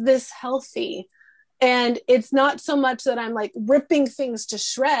 Is this healthy? And it's not so much that I'm like ripping things to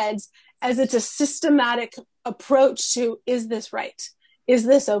shreds as it's a systematic approach to, is this right? Is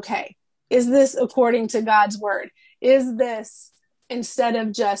this okay? Is this according to God's word? Is this, instead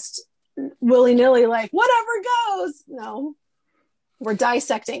of just willy-nilly like whatever goes? No, we're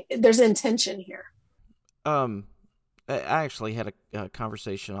dissecting. There's intention here. I actually had a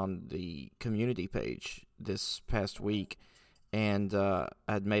conversation on the community page this past week, and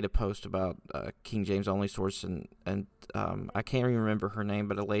I'd made a post about King James Only Source, and I can't even remember her name,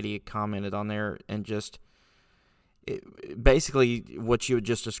 but a lady had commented on there, and just basically what you had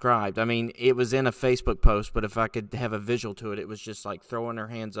just described. I mean, it was in a Facebook post, but if I could have a visual to it, it was just like throwing her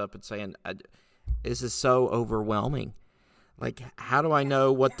hands up and saying, "This is so overwhelming. Like, how do I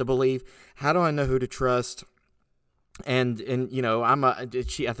know what to believe? How do I know who to trust?" And you know, I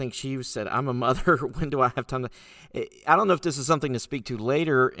think she said, "I'm a mother. When do I have time to?" I don't know if this is something to speak to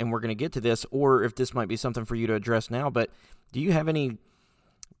later, and we're going to get to this, or if this might be something for you to address now. But do you have any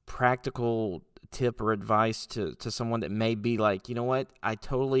practical tip or advice to someone that may be like, you know what, I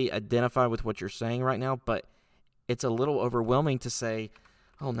totally identify with what you're saying right now, but it's a little overwhelming to say,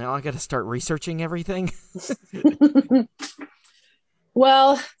 oh, now I got to start researching everything?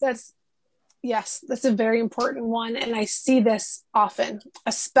 Well, that's a very important one. And I see this often,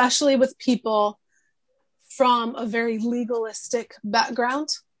 especially with people from a very legalistic background,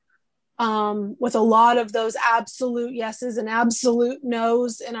 with a lot of those absolute yeses and absolute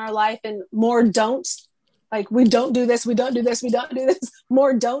nos in our life, and more don'ts. Like, we don't do this, we don't do this, we don't do this.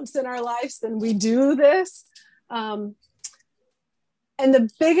 More don'ts in our lives than we do this. And the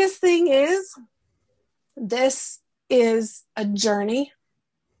biggest thing is, this is a journey.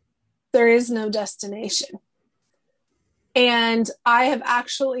 There is no destination. And I have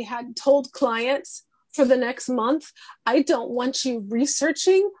actually told clients for the next month, I don't want you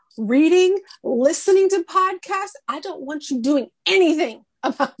researching, reading, listening to podcasts. I don't want you doing anything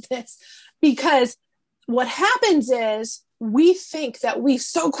about this, because what happens is we think that we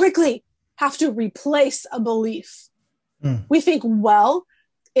so quickly have to replace a belief. We think, well,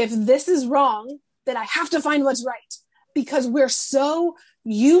 if this is wrong, then I have to find what's right, because we're so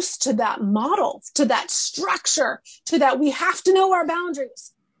used to that model, to that structure, to that we have to know our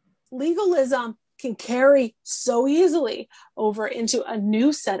boundaries. Legalism can carry so easily over into a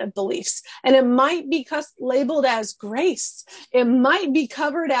new set of beliefs. And it might be labeled as grace. It might be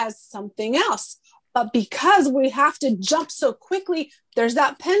covered as something else. But because we have to jump so quickly, there's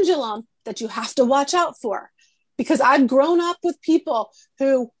that pendulum that you have to watch out for. Because I've grown up with people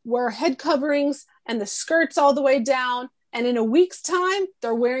who wear head coverings and the skirts all the way down, and in a week's time,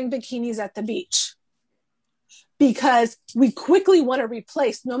 they're wearing bikinis at the beach. Because we quickly want to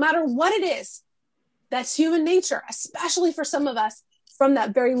replace, no matter what it is. That's human nature, especially for some of us, from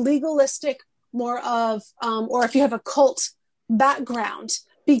that very legalistic, more of, or if you have a cult background,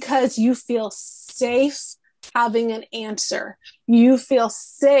 because you feel safe having an answer. You feel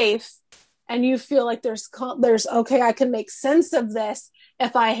safe, and you feel like there's okay, I can make sense of this.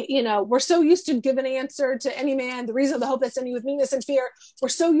 If we're so used to give an answer to any man, the reason of the hope that's in you with meanness and fear. We're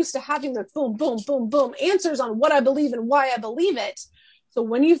so used to having the boom, boom, boom, boom answers on what I believe and why I believe it. So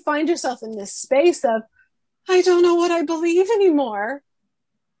when you find yourself in this space of, I don't know what I believe anymore,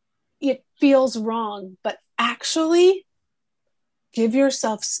 it feels wrong. But actually, Give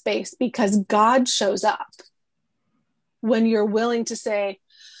yourself space, because God shows up when you're willing to say,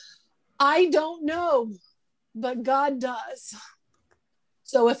 I don't know, but God does.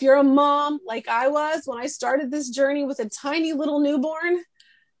 So if you're a mom like I was when I started this journey with a tiny little newborn,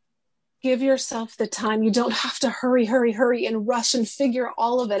 give yourself the time. You don't have to hurry and rush and figure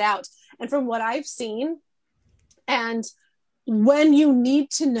all of it out. And from what I've seen, and when you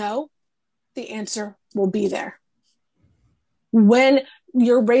need to know, the answer will be there. When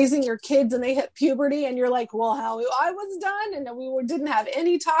you're raising your kids and they hit puberty and you're like, well, how I was done, and we didn't have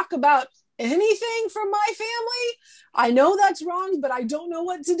any talk about anything from my family. I know that's wrong, but I don't know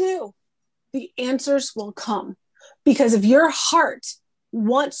what to do. The answers will come, because if your heart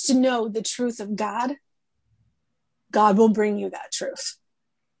wants to know the truth of God, God will bring you that truth.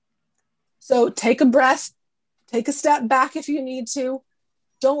 So take a breath, take a step back if you need to.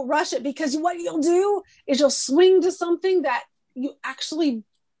 Don't rush it, because what you'll do is you'll swing to something that you actually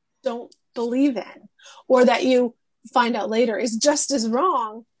don't believe in, or that you find out later is just as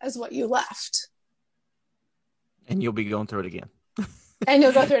wrong as what you left. And you'll be going through it again. And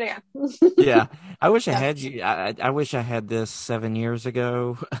you'll go through it again. Yeah. I wish I had you. I wish I had this 7 years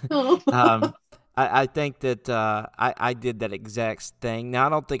ago. Oh. I think that I did that exact thing. Now, I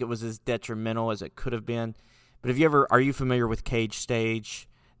don't think it was as detrimental as it could have been. But are you familiar with cage stage?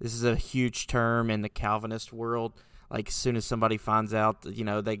 This is a huge term in the Calvinist world. Like, as soon as somebody finds out,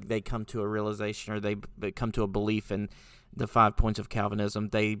 they come to a realization, or they come to a belief in the 5 points of Calvinism,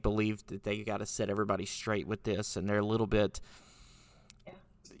 they believe that they got to set everybody straight with this, and they're a little bit,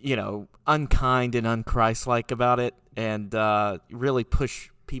 unkind and unchristlike about it, and really push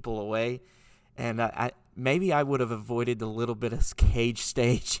people away. And maybe I would have avoided a little bit of cage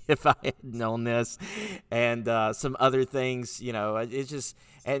stage if I had known this, and some other things. It's just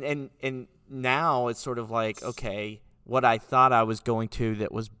and now it's sort of like, okay, what I thought I was going to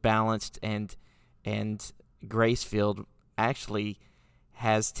that was balanced and grace-filled actually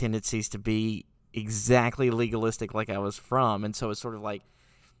has tendencies to be exactly legalistic, like I was from. And so it's sort of like,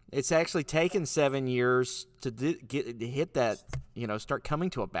 it's actually taken 7 years to hit that, start coming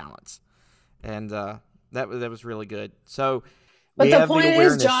to a balance. And that was really good. So, but the point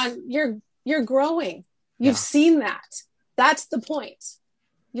is, John, you're growing. You've seen that. That's the point.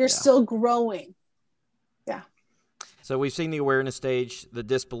 You're still growing. Yeah. So we've seen the awareness stage, the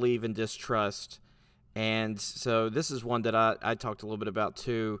disbelief and distrust. And so this is one that I talked a little bit about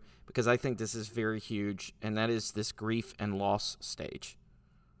too, because I think this is very huge, and that is this grief and loss stage.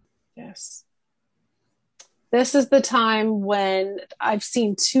 Yes. This is the time when I've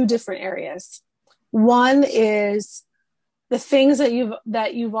seen two different areas. One is the things that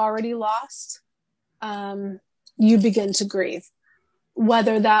you've already lost. You begin to grieve.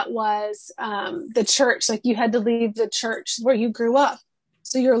 Whether that was the church, like you had to leave the church where you grew up.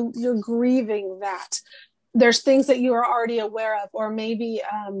 So you're grieving that. There's things that you are already aware of, or maybe,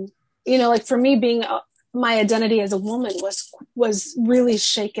 like for me, my identity as a woman was really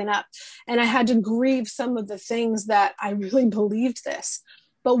shaken up, and I had to grieve some of the things that I really believed this.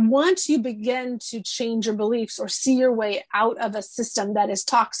 But once you begin to change your beliefs or see your way out of a system that is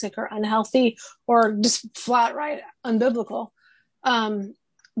toxic or unhealthy or just flat right unbiblical,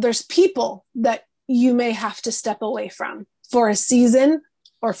 there's people that you may have to step away from for a season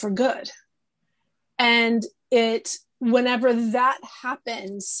or for good. And whenever that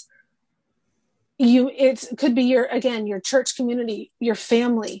happens, it could be your church community, your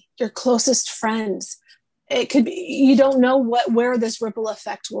family, your closest friends. It could be, you don't know where this ripple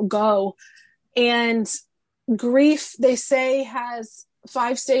effect will go. And grief, they say, has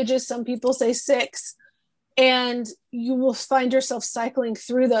 5 stages. Some people say 6. And you will find yourself cycling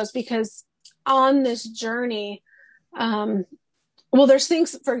through those, because on this journey, there's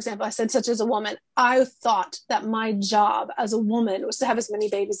things, for example, I said, such as a woman, I thought that my job as a woman was to have as many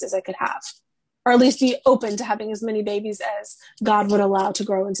babies as I could have, or at least be open to having as many babies as God would allow to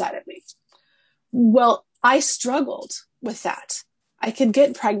grow inside of me. Well, I struggled with that. I could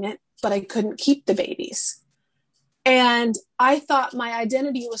get pregnant, but I couldn't keep the babies. And I thought my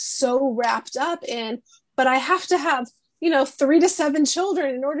identity was so wrapped up in, but I have to have, 3 to 7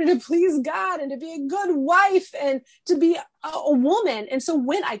 children in order to please God and to be a good wife and to be a woman. And so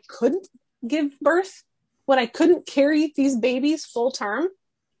when I couldn't give birth, when I couldn't carry these babies full term,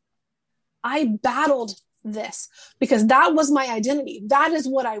 I battled this, because that was my identity. That is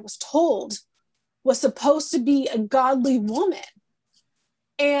what I was told was supposed to be a godly woman.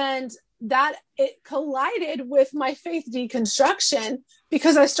 And that it collided with my faith deconstruction,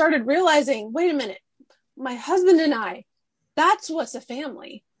 because I started realizing, wait a minute, my husband and I, that's what's a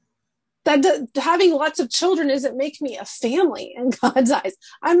family. Having lots of children doesn't make me a family in God's eyes.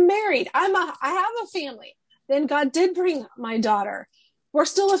 I'm married. I have a family. Then God did bring my daughter. We're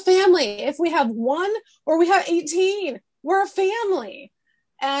still a family. If we have one or we have 18, we're a family.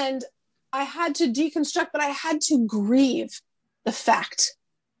 And I had to deconstruct, but I had to grieve the fact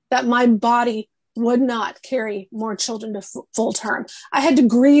that my body would not carry more children to full term. I had to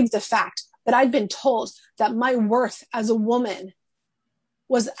grieve the fact that I'd been told that my worth as a woman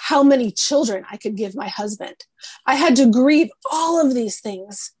was how many children I could give my husband. I had to grieve all of these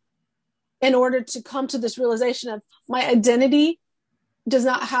things in order to come to this realization of my identity is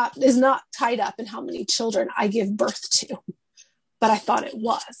not tied up in how many children I give birth to, but I thought it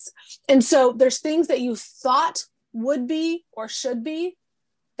was. And so there's things that you thought would be or should be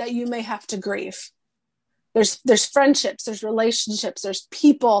that you may have to grieve. There's friendships, there's relationships, there's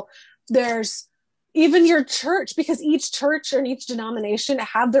people, there's even your church, because each church and each denomination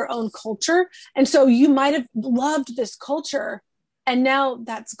have their own culture. And so you might have loved this culture and now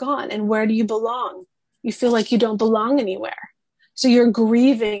that's gone. And where do you belong? You feel like you don't belong anywhere. So you're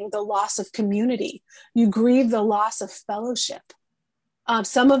grieving the loss of community. You grieve the loss of fellowship.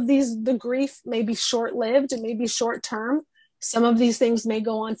 Some of the grief may be short-lived and may be short-term. Some of these things may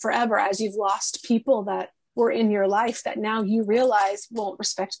go on forever as you've lost people that were in your life that now you realize won't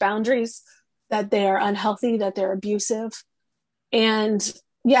respect boundaries, that they are unhealthy, that they're abusive. And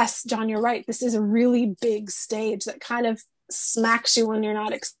yes, John, you're right. This is a really big stage that kind of smacks you when you're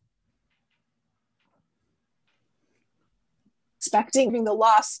not expecting the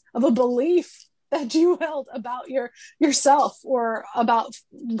loss of a belief that you held about yourself or about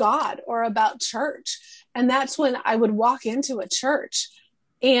God or about church. And that's when I would walk into a church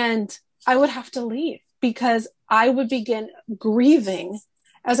and I would have to leave because I would begin grieving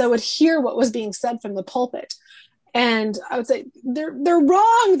as I would hear what was being said from the pulpit. And I would say, they're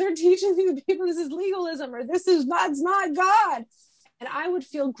wrong. They're teaching the people this is legalism or that's not God. And I would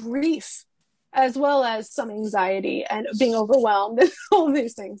feel grief as well as some anxiety and being overwhelmed and all of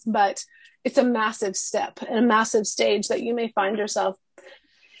these things. But it's a massive step and a massive stage that you may find yourself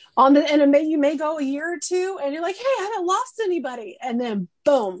on you may go a year or two and you're like, hey, I haven't lost anybody. And then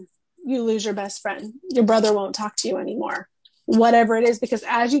boom, you lose your best friend. Your brother won't talk to you anymore. Whatever it is, because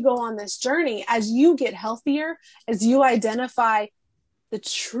as you go on this journey, as you get healthier, as you identify the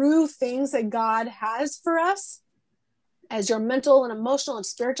true things that God has for us, as your mental and emotional and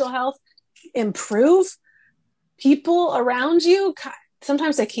spiritual health improve, people around you,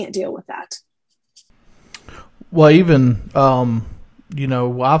 sometimes they can't deal with that. Well, even,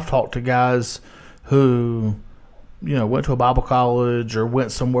 I've talked to guys who, went to a Bible college or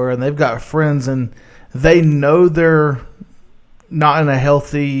went somewhere and they've got friends and they know they're not in a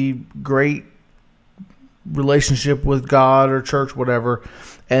healthy, great relationship with God or church, whatever,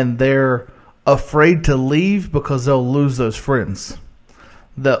 and they're afraid to leave because they'll lose those friends.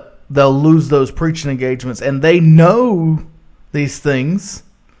 They'll lose those preaching engagements, and they know these things,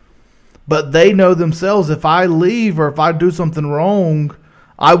 but they know themselves, if I leave or if I do something wrong,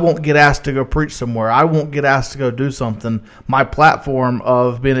 I won't get asked to go preach somewhere. I won't get asked to go do something. My platform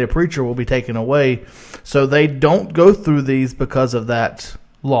of being a preacher will be taken away. So they don't go through these because of that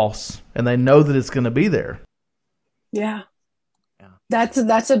loss, and they know that it's going to be there. Yeah.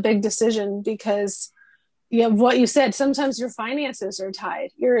 That's a big decision because what you said, sometimes your finances are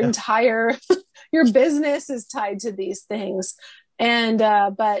tied. Your entire your business is tied to these things. And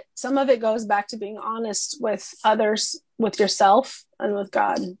but some of it goes back to being honest with others, with yourself, and with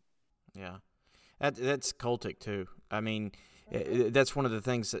God. Yeah, that's cultic too. I mean, that's one of the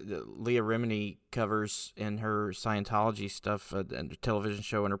things that Leah Remini covers in her Scientology stuff and television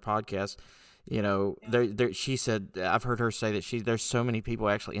show and her podcast. She said, I've heard her say that there's so many people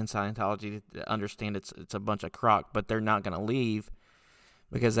actually in Scientology that understand it's a bunch of crock, but they're not going to leave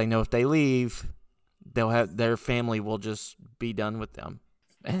because they know if they leave, they'll have their family will just be done with them.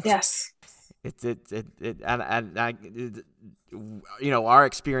 Yes. Our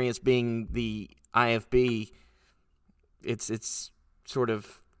experience being the IFB, it's sort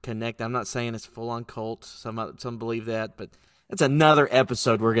of connect. I'm not saying it's full on cult. Some believe that, but that's another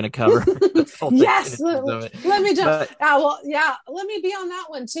episode we're going to cover. Yes, let me jump. Let me be on that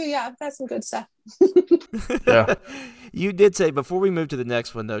one too. Yeah, that's some good stuff. Yeah. You did say before we move to the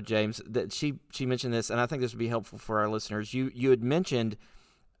next one, though, James, that she mentioned this, and I think this would be helpful for our listeners. You had mentioned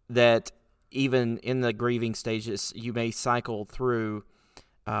that even in the grieving stages, you may cycle through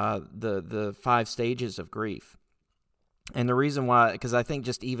the 5 stages of grief. And the reason why, because I think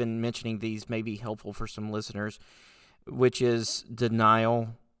just even mentioning these may be helpful for some listeners, which is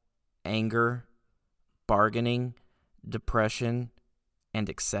denial, anger, bargaining, depression, and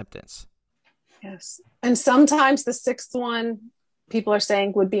acceptance. Yes. And sometimes the sixth one, people are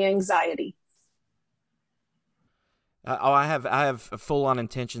saying, would be anxiety. I have full on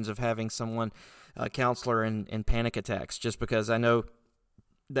intentions of having someone, a counselor in panic attacks, just because I know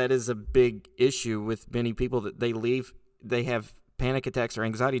that is a big issue with many people, that they have panic attacks or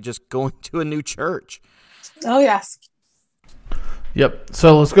anxiety just going to a new church. Oh, yes. Yep.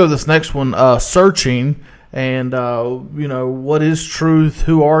 So let's go to this next one, searching, and, what is truth?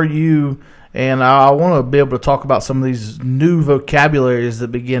 Who are you? And I want to be able to talk about some of these new vocabularies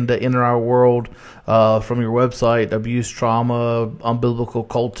that begin to enter our world from your website: abuse, trauma, unbiblical,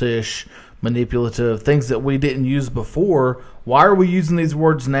 cultish, manipulative, things that we didn't use before. Why are we using these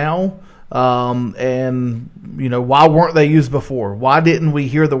words now? And why weren't they used before? Why didn't we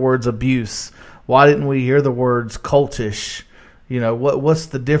hear the words abuse? Why didn't we hear the words cultish? What's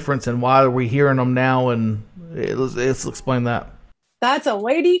the difference, and why are we hearing them now? And let's explain that. That's a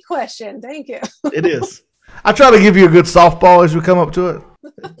weighty question. Thank you. It is. I try to give you a good softball as we come up to it.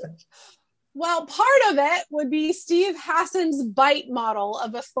 Well, part of it would be Steve Hassan's BITE model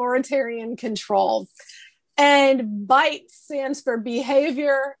of authoritarian control. And BITE stands for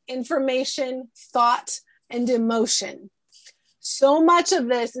behavior, information, thought, and emotion. So much of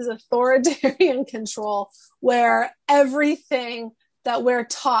this is authoritarian control, where everything that we're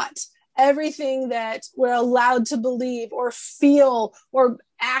taught, everything that we're allowed to believe or feel or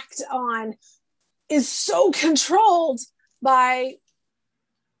act on is so controlled by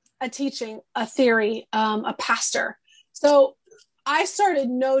a teaching, a theory, a pastor. So I started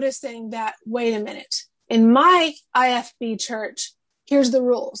noticing that, wait a minute, in my IFB church, here's the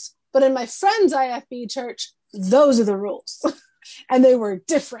rules. But in my friend's IFB church, those are the rules. And they were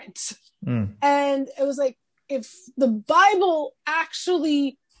different. And it was like, if the Bible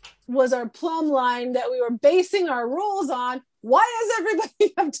actually was our plumb line that we were basing our rules on, why does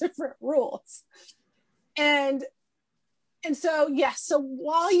everybody have different rules? And so, yes, so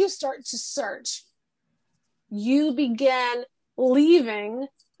while you start to search, you begin leaving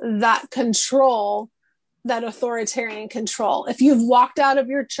that control, that authoritarian control. If you've walked out of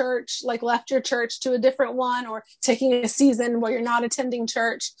your church, like left your church to a different one, or taking a season where you're not attending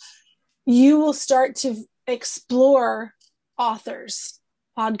church, you will start to explore authors,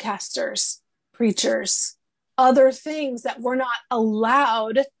 podcasters, preachers, other things that were not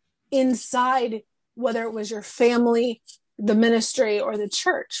allowed inside, whether it was your family, the ministry, or the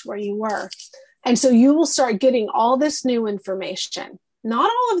church where you were. And so you will start getting all this new information. Not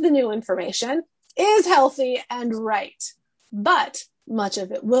all of the new information is healthy and right, but much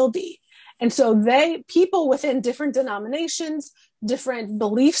of it will be. And so people within different denominations, different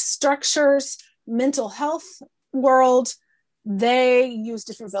belief structures, mental health world, they use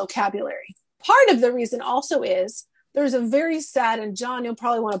different vocabulary. Part of the reason also is there's a very sad, and John, you'll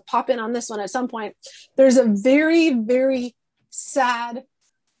probably want to pop in on this one at some point. There's a very, very sad,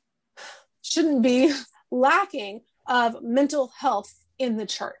 shouldn't be, lacking of mental health in the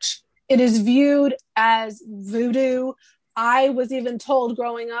church. It is viewed as voodoo. I was even told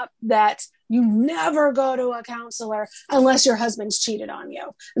growing up that you never go to a counselor unless your husband's cheated on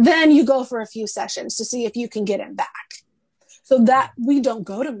you. Then you go for a few sessions to see if you can get him back. So that we don't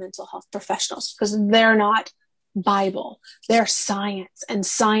go to mental health professionals because they're not Bible. They're science, and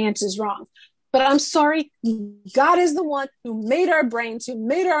science is wrong. But I'm sorry, God is the one who made our brains, who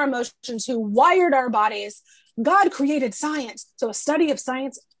made our emotions, who wired our bodies. God created science. So a study of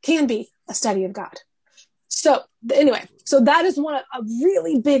science can be a study of God. So anyway, so that is a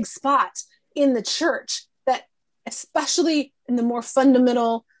really big spot in the church, that especially in the more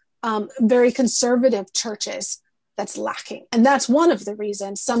fundamental, very conservative churches, that's lacking. And that's one of the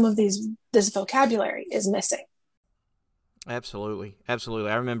reasons some of this vocabulary is missing. Absolutely. Absolutely.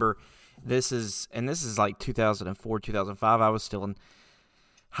 I remember this is like 2004, 2005. I was still in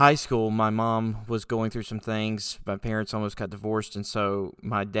high school. My mom was going through some things. My parents almost got divorced. And so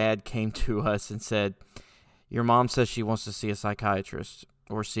my dad came to us and said, your mom says she wants to see a psychiatrist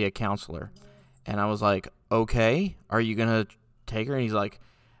or see a counselor. And I was like, okay, are you going to take her? And he's like,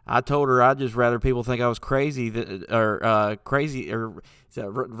 I told her I'd just rather people think I was crazy or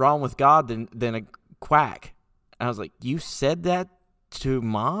wrong with God than a quack. And I was like, you said that to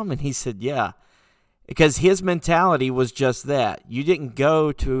Mom? And he said, yeah. Because his mentality was just that. You didn't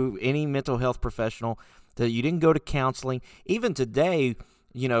go to any mental health professional, that you didn't go to counseling. Even today,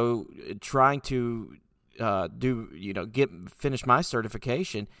 trying to finish my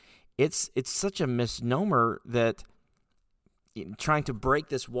certification, it's such a misnomer that trying to break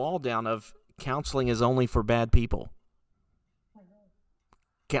this wall down of counseling is only for bad people.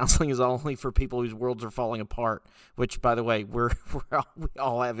 Counseling is only for people whose worlds are falling apart, which, by the way, we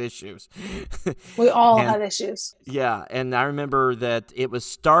all have issues. We all have issues. Yeah, and I remember that it was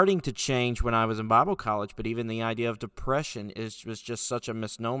starting to change when I was in Bible college, but even the idea of depression was just such a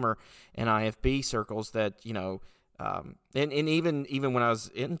misnomer in IFB circles that, and even when I was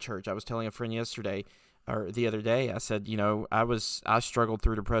in church, I was telling a friend the other day, I said, I struggled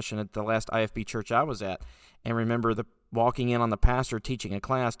through depression at the last IFB church I was at, and remember walking in on the pastor teaching a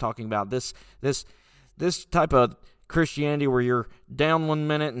class talking about this type of Christianity where you're down one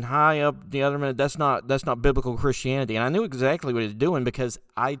minute and high up the other minute. That's not biblical Christianity. And I knew exactly what he was doing because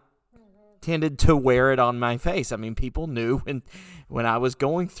I tended to wear it on my face. I mean, people knew when I was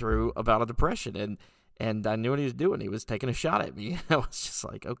going through about a depression, and I knew what he was doing. He was taking a shot at me. I was just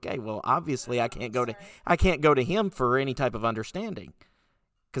like, okay, well, obviously I can't go to him for any type of understanding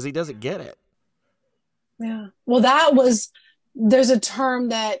because he doesn't get it. Yeah. Well, there's a term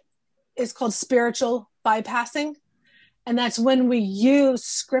that is called spiritual bypassing. And that's when we use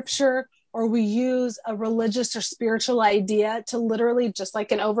scripture or we use a religious or spiritual idea to literally, just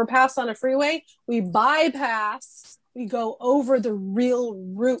like an overpass on a freeway, we go over the real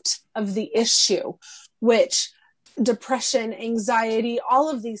root of the issue, which depression, anxiety,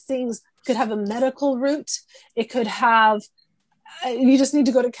 all of these things could have a medical root. It could have, you just need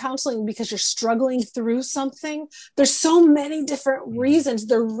to go to counseling because you're struggling through something. There's so many different reasons.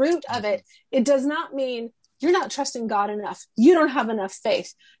 The root of it does not mean you're not trusting God enough. You don't have enough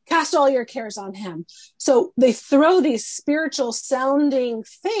faith. Cast all your cares on him. So they throw these spiritual sounding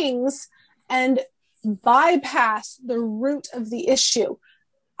things and bypass the root of the issue.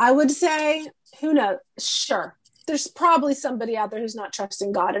 I would say, who knows? Sure. There's probably somebody out there who's not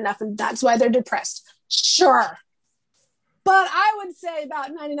trusting God enough, and that's why they're depressed. Sure. But I would say about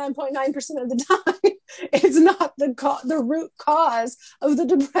 99.9% of the time, it's not the root cause of the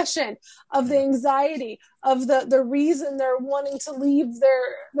depression, of the anxiety, of the reason they're wanting to leave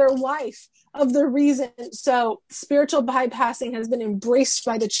their life, of the reason. So spiritual bypassing has been embraced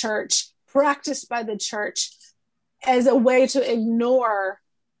by the church, practiced by the church as a way to ignore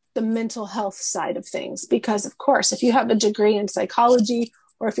the mental health side of things. Because, of course, if you have a degree in psychology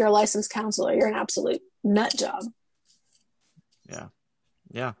or if you're a licensed counselor, you're an absolute nut job.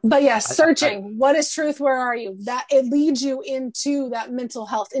 Yeah. But yes, searching. What is truth? Where are you? That it leads you into that mental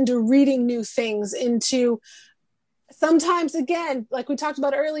health, into reading new things, into sometimes, again, like we talked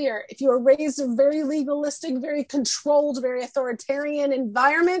about earlier, if you were raised in a very legalistic, very controlled, very authoritarian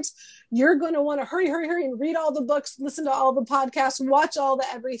environment, you're going to want to hurry and read all the books, listen to all the podcasts, watch all the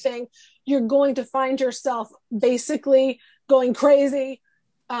everything. You're going to find yourself basically going crazy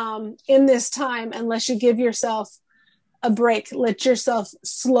in this time unless you give yourself a break. Let yourself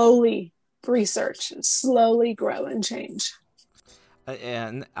slowly research, slowly grow and change.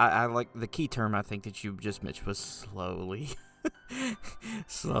 And I like the key term I think that you just mentioned was slowly.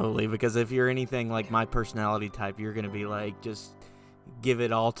 Slowly, because if you're anything like my personality type, you're going to be like, just give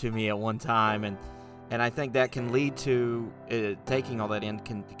it all to me at one time. And I think that can lead to, taking all that in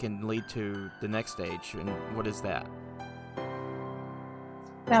can lead to the next stage. And what is that?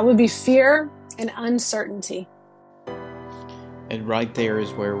 That would be fear and uncertainty. And right there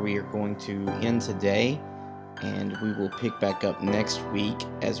is where we are going to end today, and we will pick back up next week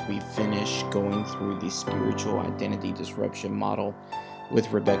as we finish going through the spiritual identity disruption model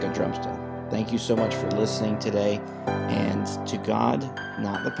with Rebecca Drumston. Thank you so much for listening today, and to God,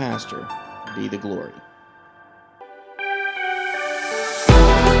 not the pastor, be the glory.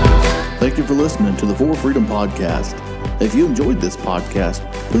 Thank you for listening to the For Freedom Podcast. If you enjoyed this podcast,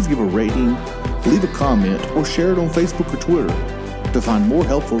 please give a rating, leave a comment, or share it on Facebook or Twitter. To find more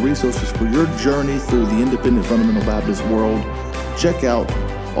helpful resources for your journey through the independent fundamental Baptist world, check out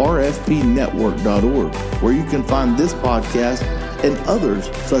rfpnetwork.org, where you can find this podcast and others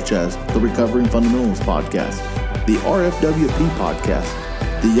such as the Recovering Fundamentalists Podcast, the RFWP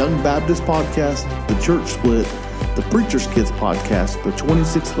Podcast, the Young Baptist Podcast, the Church Split, the Preacher's Kids Podcast, the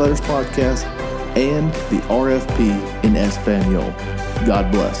 26 Letters Podcast, and the RFP in Espanol.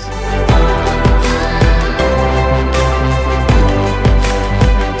 God bless.